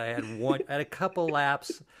code yet. I had a couple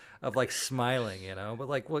laps of like smiling, but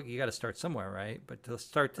like, well, you got to start somewhere, right? But to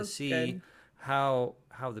start to That's see good. how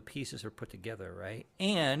the pieces are put together, right?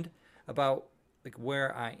 And about like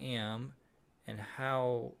where I am and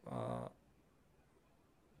how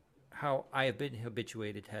I have been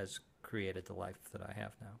habituated has created the life that I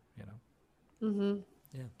have now. Mm-hmm.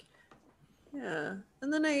 Yeah. Yeah.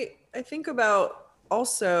 And then I think about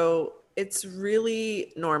also it's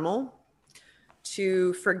really normal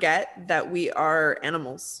to forget that we are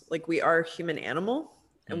animals. Like we are human animal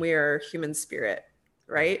and Hmm. we are human spirit,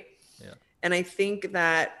 Right. right? Yeah. And I think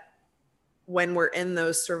that when we're in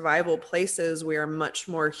those survival places, we are much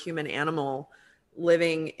more human animal,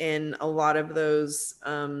 living in a lot of those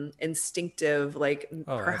instinctive, like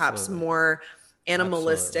Oh, perhaps absolutely. more Absolutely.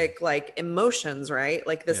 animalistic like emotions, right?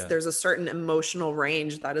 Like this, Yeah. there's a certain emotional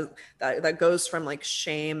range that is that goes from like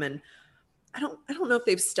shame and I don't know if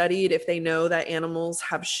they've studied if they know that animals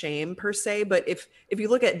have shame per se, but if you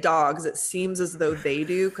look at dogs, it seems as though they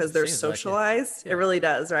do because they're Seems like it. socialized. It Yeah. really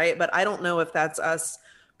does, right? But I don't know if that's us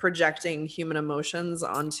projecting human emotions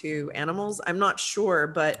onto animals. I'm not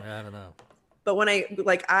sure, I don't know. but when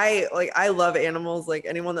I love animals. Like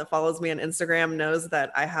anyone that follows me on Instagram knows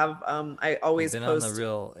that I You've always been on the post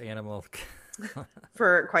real animal.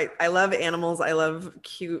 for quite I love animals. I love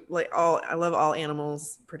cute I love all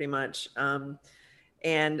animals pretty much.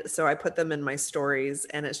 And so I put them in my stories,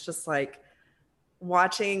 and it's just like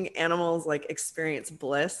watching animals like experience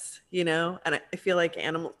bliss, and I feel like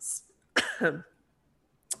animals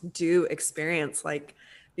do experience like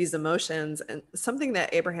these emotions. And something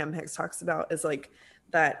that Abraham Hicks talks about is like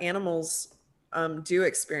that animals do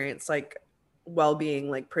experience like well-being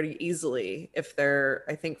like pretty easily if they're,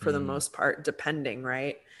 I think, for the most part, depending,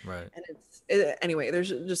 right? Right. And anyway, there's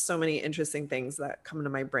just so many interesting things that come into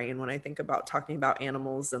my brain when I think about talking about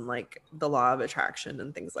animals and like the law of attraction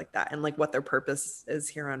and things like that, and like what their purpose is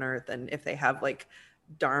here on earth, and if they have like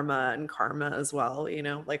dharma and karma as well,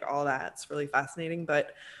 like all that's really fascinating.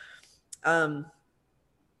 But um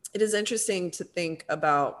it is interesting to think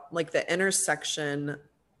about like the intersection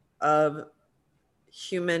of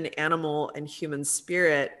human animal and human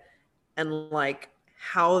spirit, and like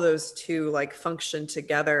how those two like function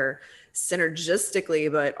together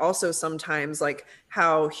synergistically, but also sometimes like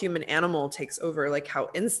how human animal takes over, like how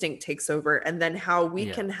instinct takes over, and then how we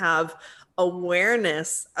Yeah. can have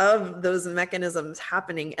awareness of those mechanisms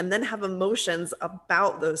happening and then have emotions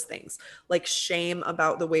about those things, like shame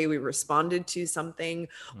about the way we responded to something,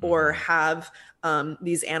 or have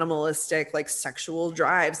these animalistic like sexual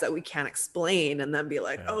drives that we can't explain, and then be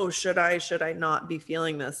like, Yeah. oh, should I not be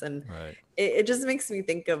feeling this? And Right. it just makes me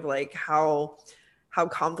think of like how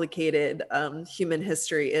complicated human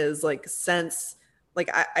history is, like since like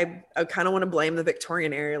I kind of want to blame the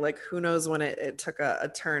Victorian era, like who knows when it took a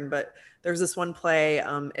turn. But there's this one play,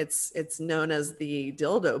 it's known as the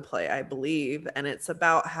dildo play, I believe, and it's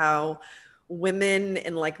about how women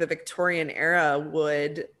in like the Victorian era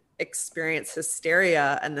would experience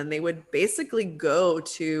hysteria, and then they would basically go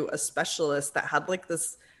to a specialist that had like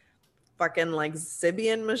this fucking like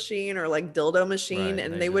Zibian machine or like dildo machine, Right. And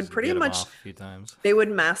and they they would just pretty get them much off a few times. they would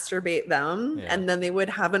masturbate them, Yeah. and then they would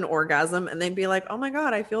have an orgasm, and they'd be like, oh my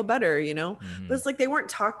god, I feel better. But it's like they weren't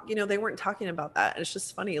talking about that. And it's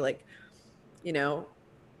just funny, like, you know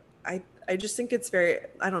I just think it's very,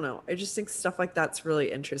 I don't know, I just think stuff like that's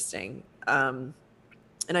really interesting. And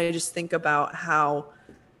I just think about how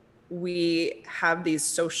we have these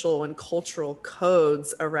social and cultural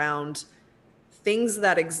codes around things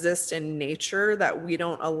that exist in nature that we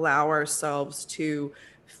don't allow ourselves to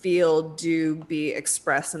feel, do, be,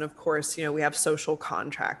 express. And of course, we have social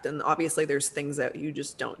contract, and obviously there's things that you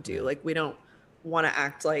just don't do. Yeah. Like we don't want to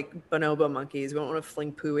act like bonobo monkeys. We don't want to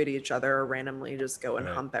fling poo at each other or randomly just go and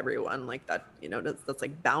Right. hump everyone like that. That's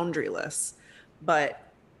like boundaryless. But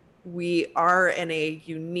we are in a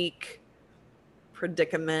unique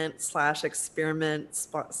predicament slash experiment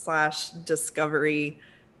slash discovery,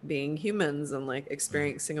 being humans and like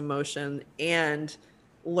experiencing emotion and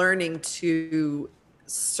learning to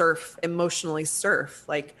emotionally surf.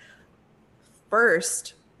 Like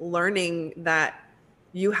first learning that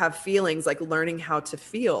you have feelings, like learning how to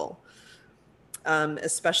feel,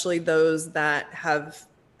 especially those that have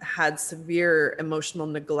had severe emotional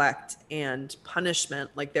neglect and punishment.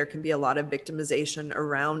 Like there can be a lot of victimization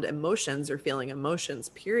around emotions or feeling emotions,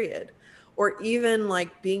 period. Or even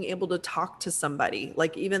like being able to talk to somebody,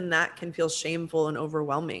 like even that can feel shameful and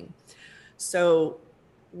overwhelming. So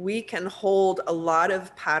we can hold a lot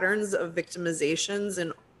of patterns of victimizations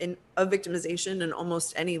and of victimization in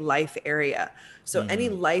almost any life area. So any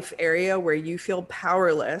life area where you feel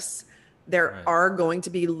powerless, there Right. are going to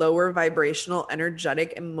be lower vibrational,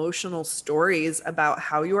 energetic, emotional stories about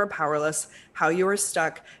how you are powerless, how you are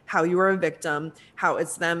stuck, how you are a victim, how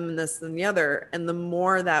it's them and this and the other. And the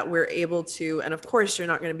more that we're able to, and of course, you're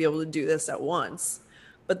not going to be able to do this at once,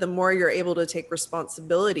 but the more you're able to take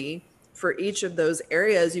responsibility for each of those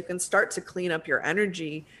areas, you can start to clean up your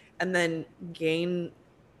energy and then gain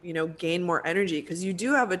more energy, because you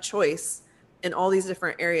do have a choice in all these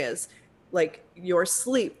different areas, like your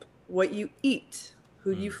sleep, what you eat,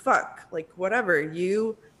 who you fuck, like whatever.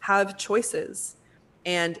 You have choices.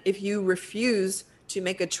 And if you refuse to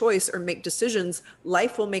make a choice or make decisions,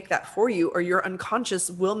 life will make that for you, or your unconscious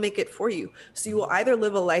will make it for you. So you will either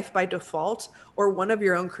live a life by default or one of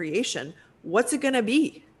your own creation. What's it going to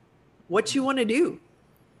be? What you want to do?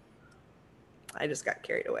 I just got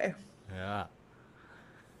carried away. Yeah.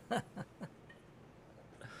 I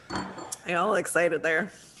got all excited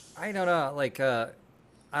there. I don't know. Like,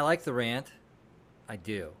 I like the rant. I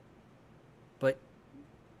do. But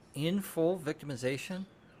in full victimization,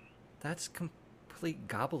 that's complete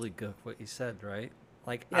gobbledygook what you said, right?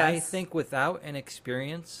 Like, I Yes. think without an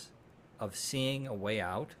experience of seeing a way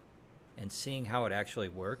out and seeing how it actually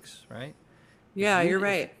works, right? If Yeah, you you're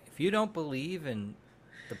if right. if you don't believe in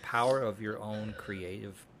the power of your own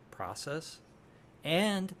creative process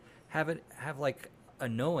and have like a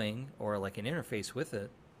knowing or like an interface with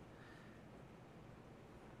it,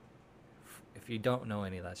 if you don't know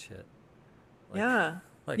any of that shit, like Yeah.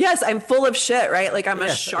 like Yes, I'm full of shit, right? Like I'm a yeah.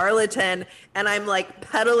 charlatan and I'm like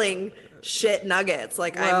peddling shit nuggets.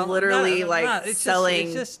 Like I'm Well, literally like not it's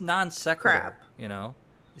selling just non sequitur, crap. you know.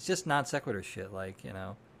 It's just non sequitur shit, like you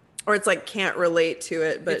know. Or it's like can't relate to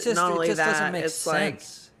it, but not It only just doesn't that, make it's like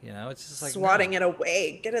sense, you know. It's just like swatting no. it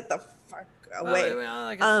away. Get it the fuck away.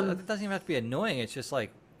 Like Um, it doesn't even have to be annoying. It's just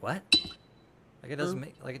like what? Like it doesn't mm,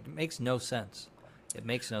 make like it makes no sense. It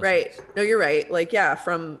makes no right. sense. No, you're right. Like, yeah,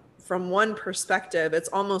 from one perspective, it's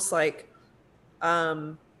almost like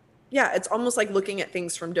um yeah, it's almost like looking at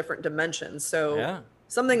things from different dimensions. So Yeah,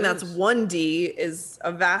 it something that's is. 1D is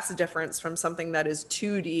a vast difference from something that is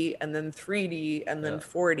 2D and then 3D and then Yeah.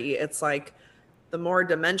 4D. It's like the more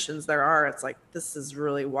dimensions there are, it's like this is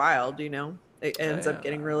really wild, you know? It ends I, up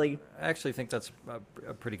getting really I actually think that's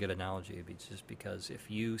a pretty good analogy. It's just because if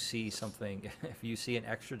you see something, if you see an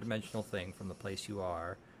extra dimensional thing from the place you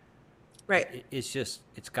are, right. it's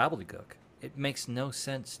gobbledygook. It makes no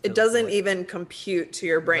sense It to doesn't like even compute to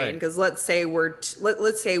your brain right. because let's say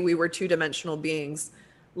let's say we were two-dimensional beings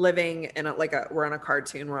living in a like a we're on a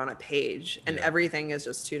cartoon, we're on a page, and Yeah. everything is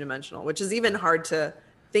just two-dimensional, which is even Yeah. hard to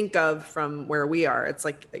think of from where we are. It's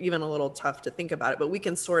like even a little tough to think about it, but we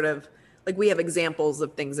can sort of like we have examples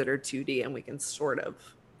of things that are 2D and we can sort of,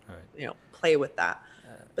 All right. play with that.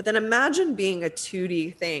 Uh, But then imagine being a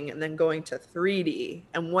 2D thing and then going to 3D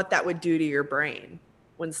and what that would do to your brain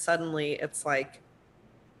when suddenly it's like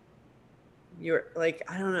you're like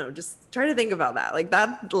I don't know, just try to think about that, like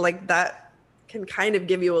that can kind of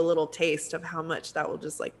give you a little taste of how much that will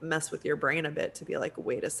just like mess with your brain a bit to be like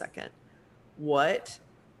wait a second, what,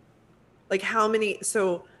 like how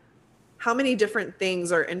many different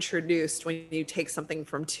things are introduced when you take something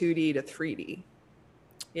from 2D to 3D,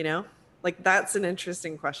 you know, like that's an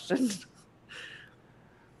interesting question.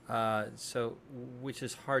 so, which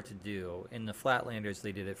is hard to do. In the Flatlanders,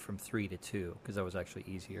 they did it from 3 to 2 because that was actually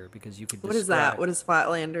easier because you could What is that? describe. What is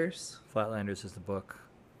Flatlanders? Flatlanders is the book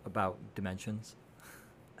about dimensions.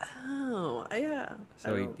 Oh yeah,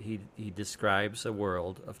 I So don't. he describes a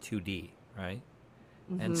world of 2D, right?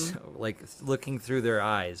 And Mm-hmm. so, like looking through their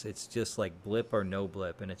eyes, it's just like blip or no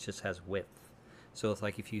blip, and it just has width. So it's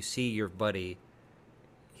like if you see your buddy,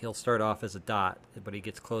 he'll start off as a dot, but he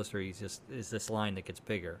gets closer. He's just is this line that gets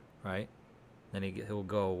bigger, right? Then he'll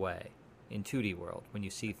go away in 2D world when you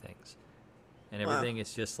see things, and Wow. everything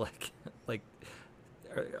is just like like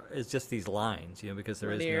it's just these lines, because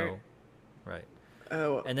there is Linear. no right.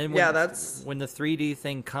 Oh And then yeah, that's when the 3D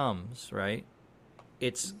thing comes, right?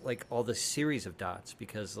 It's like all the series of dots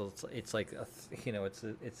because it's like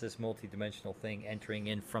it's this multi-dimensional thing entering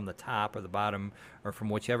in from the top or the bottom or from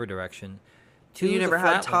whichever direction you to the never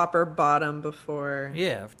had flatland. top or bottom before.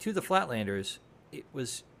 Yeah, to the Flatlanders, it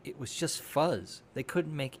was just fuzz. They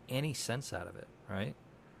couldn't make any sense out of it, right?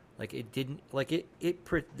 Like it didn't like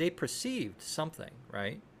they perceived something,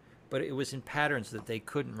 right? But it was in patterns that they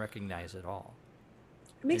couldn't recognize at all.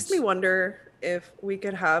 It makes me It's wonder if we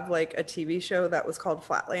could have like a TV show that was called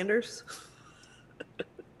Flatlanders.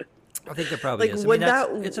 I think there probably Like is. I mean,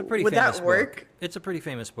 it's a pretty would famous that book. work? It's a pretty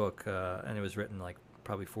famous book, and it was written like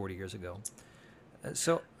probably 40 years ago.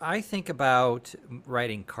 So I think about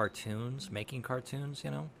writing cartoons, making cartoons,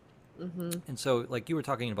 Mm-hmm. and so like you were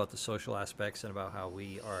talking about the social aspects and about how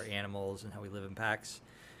we are animals and how we live in packs,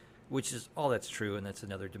 which is all that's true, and that's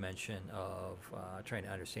another dimension of trying to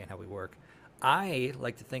understand how we work. I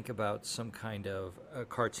like to think about some kind of a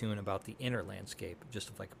cartoon about the inner landscape, just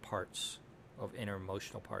of like parts of inner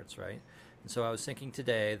emotional parts, right? And so I was thinking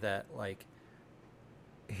today that like,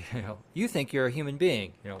 you think you're a human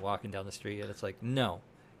being, walking down the street, and it's like, no,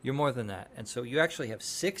 you're more than that. And so you actually have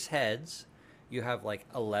 6 heads, you have like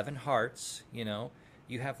 11 hearts,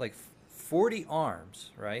 you have like 40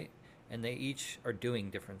 arms, right? And they each are doing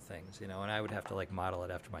different things, and I would have to like model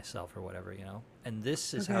it after myself or whatever. And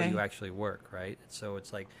this is how you Okay. actually work, right? So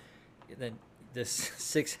it's like then this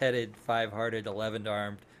 6-headed, 5-hearted,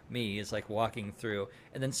 11-armed me is like walking through,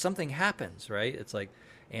 and then something happens, right? It's like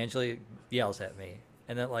Angela yells at me,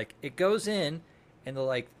 and then like it goes in, and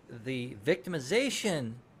the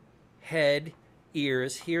victimization head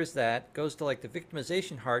ears hears that, goes to like the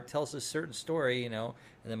victimization heart, tells a certain story, and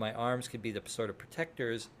then my arms could be the sort of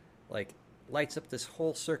protectors, like lights up this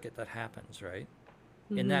whole circuit that happens, right?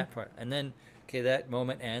 In Mm-hmm. that part. And then, okay, that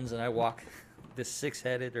moment ends, and I walk this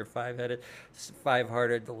six-headed or five-headed,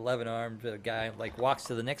 five-hearted, 11-armed guy, like walks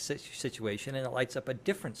to the next situation, and it lights up a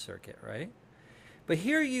different circuit, right? But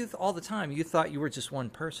here, all the time, you thought you were just one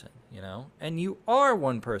person, and you are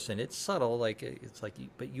one person. It's subtle, like it's like,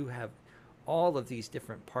 but you have all of these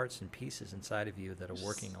different parts and pieces inside of you that are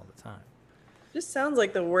working all the time. Just sounds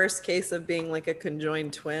like the worst case of being like a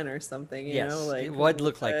conjoined twin or something, Yes, it like would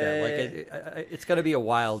look like that. Like what? it's going to be a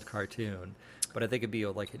wild cartoon, but I think it'd be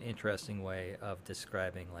like an interesting way of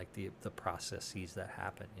describing like the processes that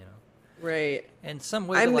happen. Right. And some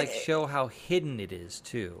way to I'm like show how hidden it is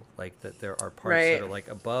too, like that there are parts that right. are like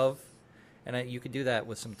above, and you could do that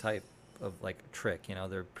with some type of like trick.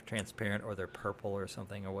 They're transparent or they're purple or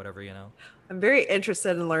something or whatever. I'm very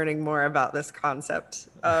interested in learning more about this concept.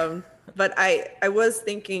 But I was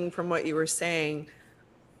thinking from what you were saying,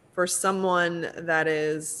 for someone that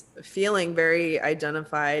is feeling very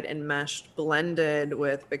identified and meshed, blended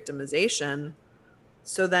with victimization.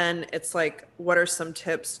 So then it's like, what are some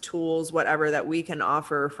tips, tools, whatever that we can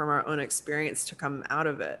offer from our own experience to come out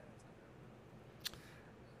of it?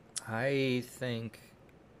 I think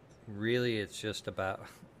really it's just about.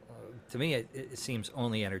 To me, it seems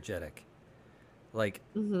only energetic. Like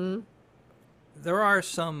Mm-hmm. there are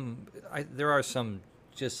some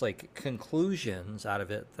just like conclusions out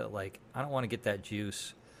of it that like I don't want to get that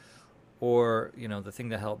juice, or the thing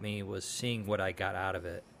that helped me was seeing what I got out of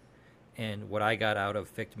it. And what I got out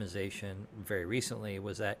of victimization very recently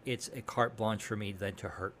was that it's a carte blanche for me then to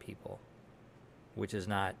hurt people, which is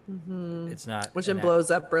not. Mm-hmm. It's not Which then an.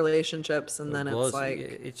 blows up relationships, and It then it's blows. like,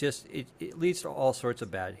 It leads to all sorts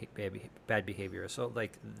of bad behavior. So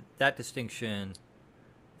like that distinction,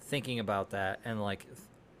 thinking about that, and like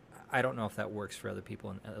I don't know if that works for other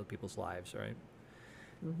people in other people's lives, right?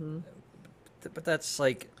 mm-hmm. But that's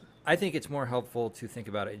like I think it's more helpful to think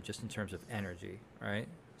about it just in terms of energy, right?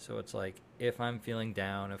 So it's like if I'm feeling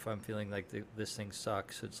down, if I'm feeling like this thing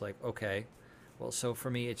sucks, it's like okay, well, so for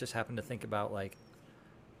me, it just happened to think about like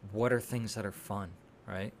what are things that are fun,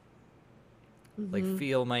 right? Like Mm-hmm.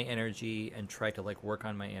 feel my energy and try to like work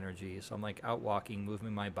on my energy. So I'm like out walking,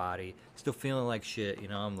 moving my body, still feeling like shit.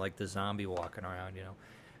 I'm like the zombie walking around.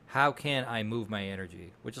 How can I move my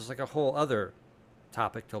energy? Which is like a whole other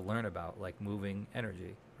topic to learn about, like moving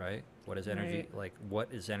energy, right? What is energy Right. like? What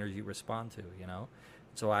does energy respond to?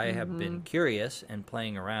 So I have been Mm-hmm. curious and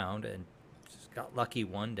playing around and just got lucky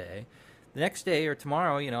one day. The next day or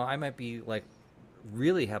tomorrow, I might be like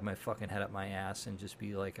really have my fucking head up my ass and just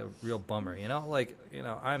be like a real bummer, like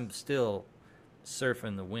I'm still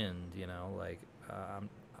surfing the wind, like I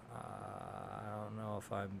don't know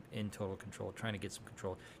if I'm in total control, trying to get some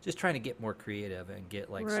control, just trying to get more creative and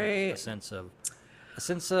get like some Right. a sense of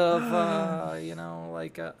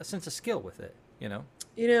like a sense of skill with it. You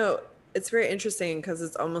know, it's very interesting because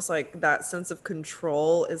it's almost like that sense of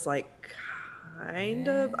control is like kind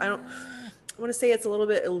of, Yeah, I want to say it's a little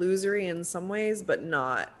bit illusory in some ways, but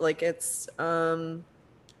not. Like it's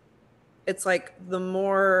like the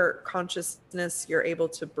more consciousness you're able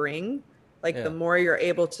to bring, like the yeah, more you're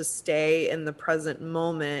able to stay in the present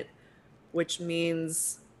moment, which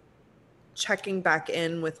means checking back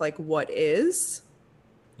in with like what is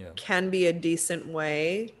yeah, can be a decent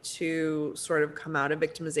way to sort of come out of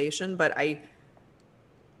victimization. But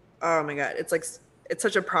oh my God, it's like, it's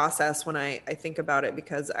such a process when I think about it,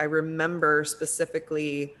 because I remember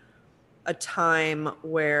specifically a time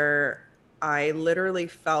where I literally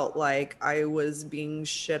felt like I was being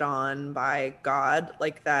shit on by God,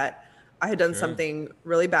 like that I had done sure, something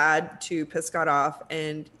really bad to piss God off.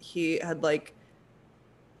 And he had like,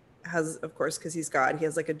 has, of course, because he's God, he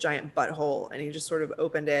has like a giant butthole, and he just sort of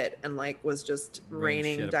opened it and like was just rain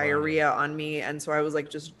raining shit upon you. diarrhea on me. And so I was like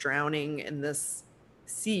just drowning in this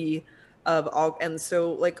sea of all. And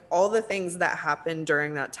so like all the things that happened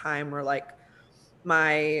during that time were like,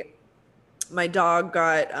 my my dog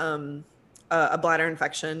got a bladder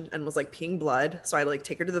infection and was like peeing blood. So I had to like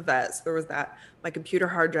take her to the vet. So there was that. My computer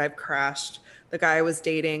hard drive crashed. The guy I was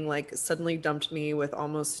dating like suddenly dumped me with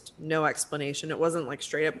almost no explanation. It wasn't like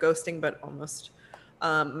straight up ghosting, but almost.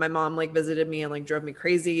 My mom like visited me and like drove me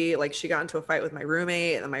crazy. Like she got into a fight with my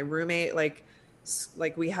roommate, and then my roommate like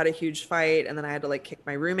we had a huge fight, and then I had to like kick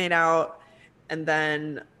my roommate out. And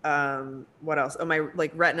then what else? Oh, my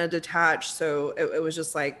like retina detached. So it was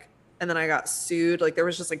just like, and then I got sued. Like there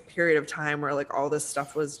was just like period of time where like all this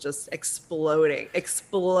stuff was just exploding.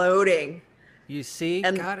 You see,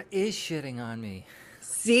 And God is shitting on me.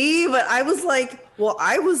 See, but I was like,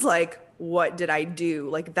 what did I do?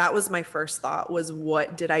 Like that was my first thought was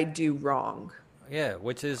what did I do wrong? Yeah,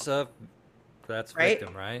 which is that's Right?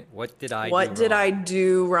 victim, right? What did I do What did I wrong?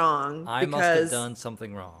 do wrong? I must have done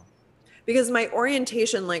something wrong. Because my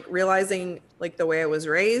orientation, like realizing like the way I was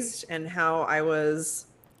raised and how I was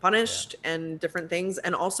Yeah. punished and different things,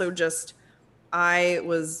 and also just I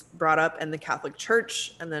was brought up in the Catholic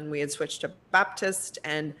Church, and then we had switched to Baptist,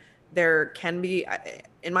 and there can be,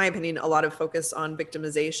 in my opinion, a lot of focus on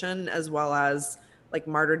victimization as well as like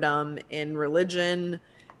martyrdom in religion,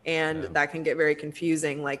 and Yeah. that can get very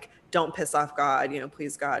confusing. Like, don't piss off God,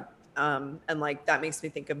 please God. And like that makes me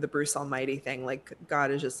think of the Bruce Almighty thing. Like God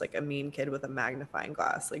is just like a mean kid with a magnifying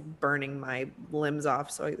glass, like burning my limbs off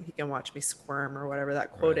so he can watch me squirm or whatever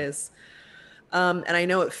that quote Right. is. And I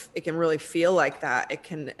know it can really feel like that. It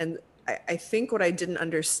can, and I think what I didn't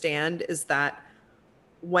understand is that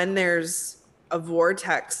when there's a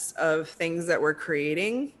vortex of things that we're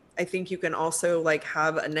creating, I think you can also like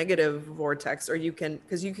have a negative vortex, or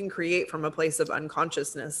because you can create from a place of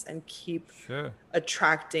unconsciousness and keep Sure.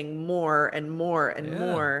 attracting more and more and Yeah.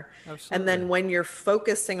 more. And Absolutely. then when you're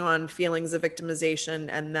focusing on feelings of victimization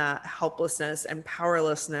and that helplessness and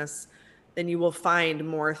powerlessness, then you will find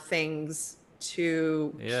more things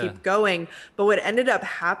to Yeah. keep going. But what ended up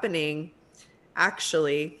happening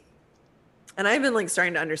actually, and I've been like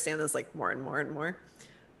starting to understand this like more and more and more.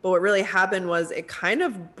 But what really happened was it kind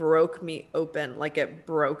of broke me open, like it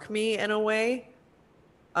broke me in a way.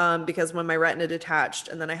 Because when my retina detached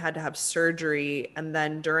and then I had to have surgery, and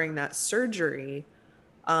then during that surgery,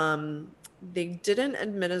 they didn't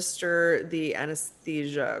administer the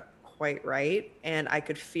anesthesia quite right, and I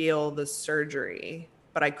could feel the surgery,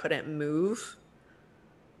 but I couldn't move.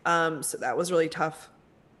 So that was really tough.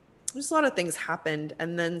 Just a lot of things happened,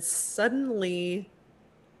 and then suddenly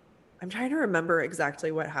I'm trying to remember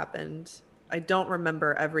exactly what happened. I don't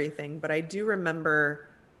remember everything, but I do remember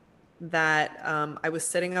that I was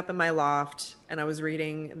sitting up in my loft and I was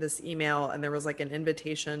reading this email, and there was like an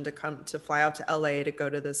invitation to come to fly out to LA to go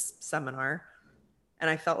to this seminar. And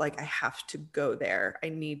I felt like I have to go there. I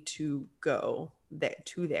need to go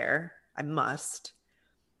there. I must.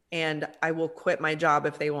 And I will quit my job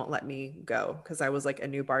if they won't let me go, because I was like a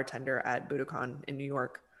new bartender at Budokan in New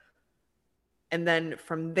York. And then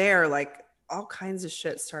from there, like all kinds of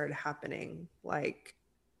shit started happening, like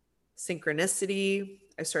synchronicity.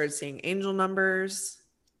 I started seeing angel numbers,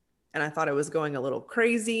 and I thought I was going a little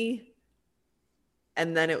crazy.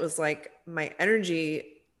 And then it was like my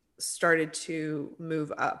energy started to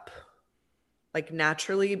move up like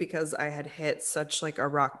naturally, because I had hit such like a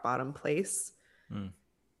rock bottom place. Mm.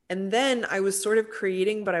 And then I was sort of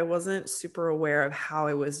creating, but I wasn't super aware of how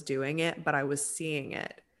I was doing it, but I was seeing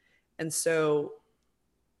it. And so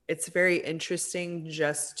it's very interesting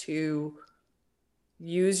just to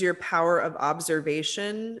use your power of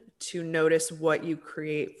observation to notice what you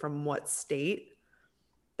create from what state.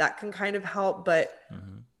 That can kind of help. But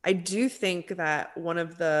Mm-hmm. I do think that one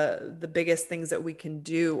of the biggest things that we can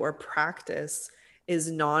do or practice is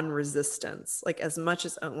non-resistance. Like as much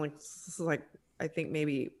as like I think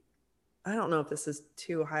maybe, I don't know if this is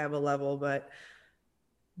too high of a level, but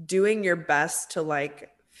doing your best to like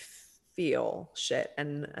feel shit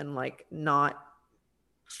and like not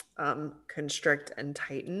constrict and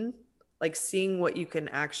tighten, like seeing what you can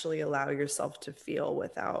actually allow yourself to feel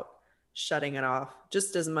without shutting it off,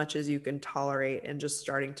 just as much as you can tolerate, and just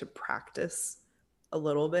starting to practice a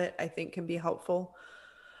little bit, I think can be helpful.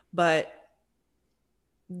 But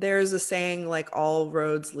there's a saying like all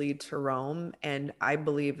roads lead to Rome, and I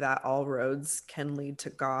believe that all roads can lead to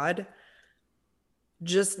God,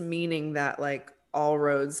 just meaning that like all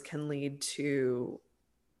roads can lead to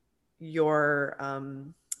your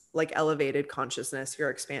like elevated consciousness, your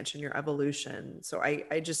expansion, your evolution. So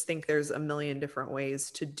I just think there's a million different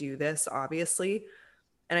ways to do this, obviously.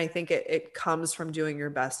 And I think it comes from doing your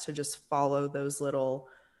best to just follow those little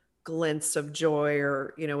glints of joy,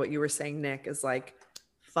 or what you were saying, Nick, is like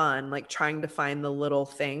fun, like trying to find the little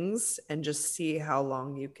things and just see how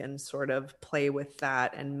long you can sort of play with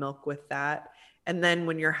that and milk with that. And then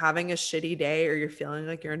when you're having a shitty day or you're feeling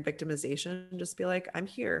like you're in victimization, just be like, I'm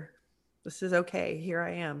here. This is okay. Here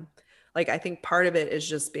I am. Like, I think part of it is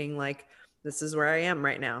just being like, this is where I am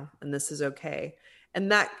right now, and this is okay.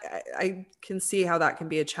 And that I can see how that can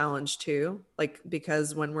be a challenge too. Like,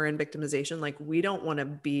 because when we're in victimization, like we don't want to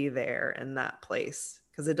be there in that place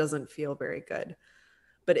because it doesn't feel very good.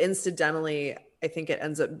 But incidentally, I think it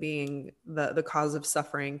ends up being the cause of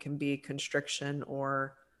suffering can be constriction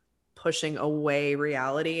or pushing away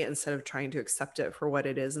reality instead of trying to accept it for what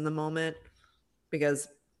it is in the moment. Because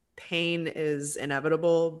pain is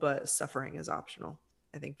inevitable, but suffering is optional.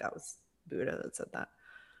 I think that was Buddha that said that.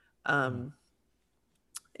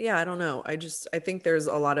 Yeah, I don't know. I think there's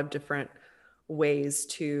a lot of different ways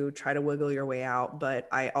to try to wiggle your way out. But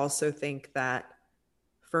I also think that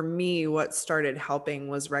for me, what started helping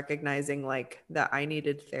was recognizing like that I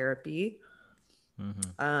needed therapy.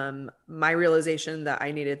 My realization that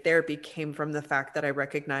I needed therapy came from the fact that I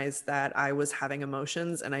recognized that I was having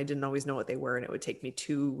emotions and I didn't always know what they were. And it would take me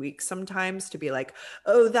 2 weeks sometimes to be like,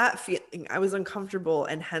 oh, that feeling, I was uncomfortable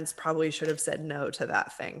and hence probably should have said no to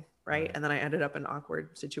that thing. Right. And then I ended up in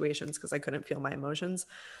awkward situations because I couldn't feel my emotions.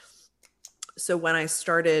 So when I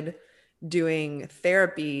started doing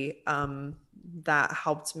therapy, that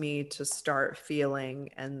helped me to start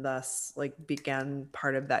feeling and thus like began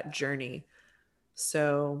part of that journey.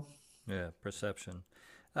 So Yeah, perception.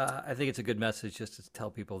 I think it's a good message just to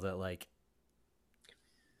tell people that like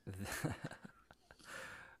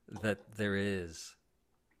that there is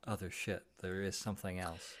other shit. There is something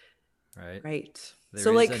else, right? right. There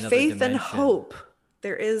So is like another faith and dimension. hope,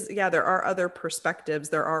 there are other perspectives,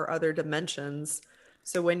 there are other dimensions.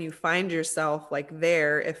 So when you find yourself like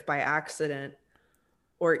there, if by accident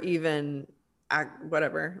or even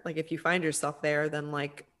whatever, like if you find yourself there, then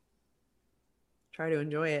like try to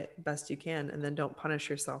enjoy it best you can and then don't punish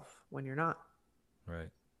yourself when you're not. Right.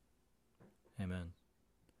 Amen.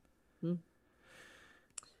 Hmm.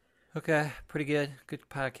 Okay, pretty good. Good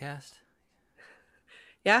podcast.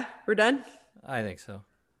 Yeah, we're done. I think so.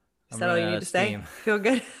 Is I'm that all running you out need of to say? steam. Feel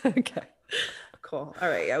good? Okay. Cool. All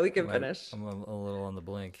right. Yeah, we can finish. I'm a little on the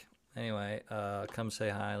blink. Anyway, come say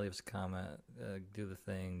hi, leave us a comment, do the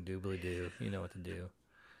thing, doobly do. You know what to do. You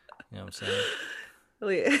know what I'm saying?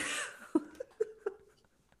 Really?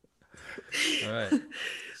 All right.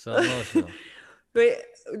 So emotional. Wait,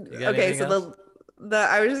 You got okay, anything so else? the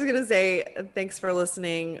I was just gonna say thanks for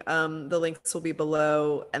listening. The links will be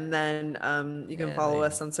below, and then you can Yeah, follow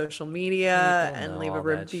us on social media people and know leave a all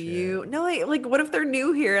that review. shit. No, like what if they're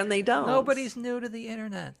new here and they don't? Nobody's new to the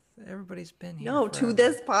internet. Everybody's been here No, to forever.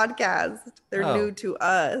 this podcast. They're new Oh, to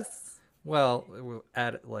us. well, we're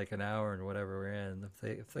at like an hour and whatever we're in.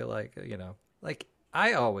 If they like, like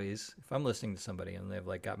I always, if I'm listening to somebody and they've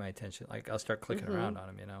like got my attention, like I'll start clicking around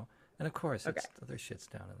on them. And of course, Okay. it's other shit's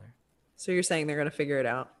down in there. So you're saying they're gonna figure it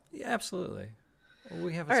out? Yeah, absolutely. Well, All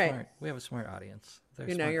right. we have a smart audience. They're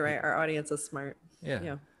You know, smart you're right. people. Our audience is smart. Yeah,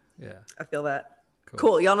 Yeah, yeah, I feel that. cool.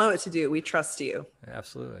 Cool. Y'all know what to do. We trust you.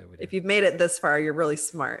 Absolutely, we do. If you've made it this far, you're really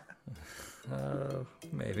smart.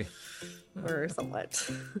 Maybe. Or somewhat.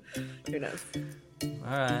 Who knows? All right.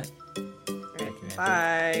 All right. Thank you,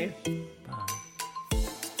 Bye. Bye.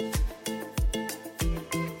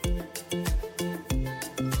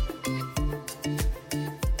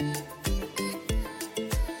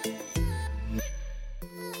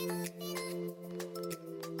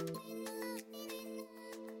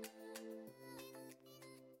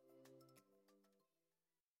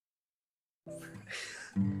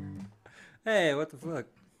 Hey, what the fuck?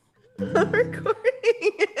 I'm recording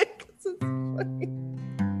it 'cause it's funny.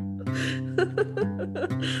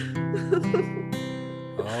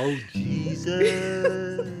 Oh,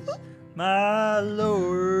 Jesus, my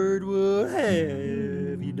Lord, what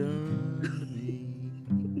have you done to me?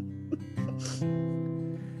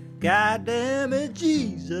 God damn it,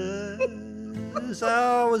 Jesus,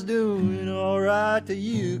 I was doing all right till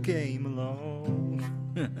you came along.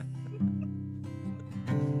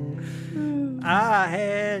 I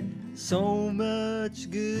had so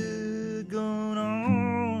much good going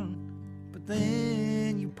on, but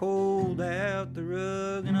then you pulled out the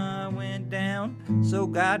rug and I went down so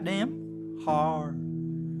goddamn hard.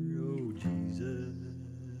 Oh,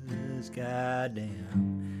 Jesus,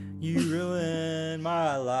 goddamn, you ruined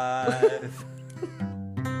my life.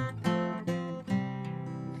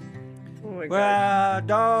 Oh my God. Well, a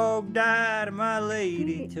dog died and my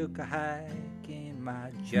lady took a hike.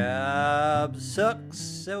 My job sucks,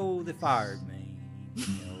 so they fired me.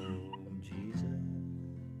 Oh, Jesus,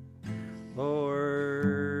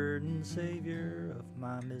 Lord and Savior of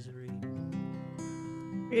my misery.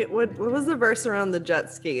 What was the verse around the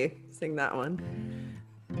jet ski? Sing that one.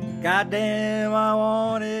 Goddamn, I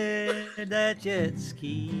wanted that jet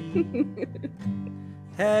ski.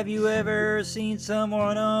 Have you ever seen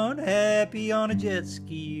someone unhappy on a jet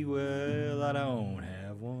ski? Well, I don't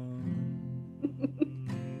have one.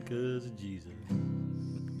 Because of Jesus.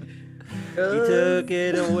 He took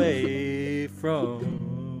it away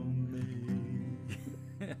from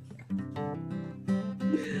me.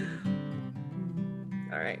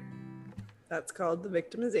 All right. That's called the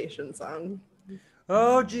victimization song.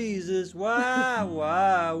 Oh, Jesus, why?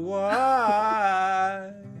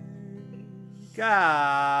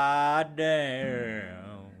 God damn.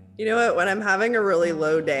 You know what? When I'm having a really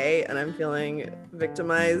low day and I'm feeling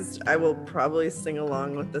victimized, I will probably sing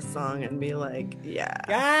along with the song and be like, yeah.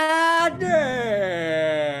 God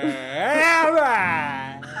damn.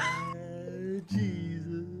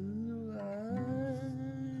 Jesus, why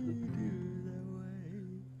do that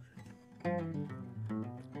way?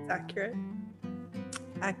 It's accurate.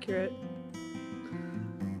 Accurate.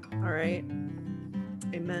 All right.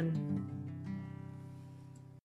 Amen.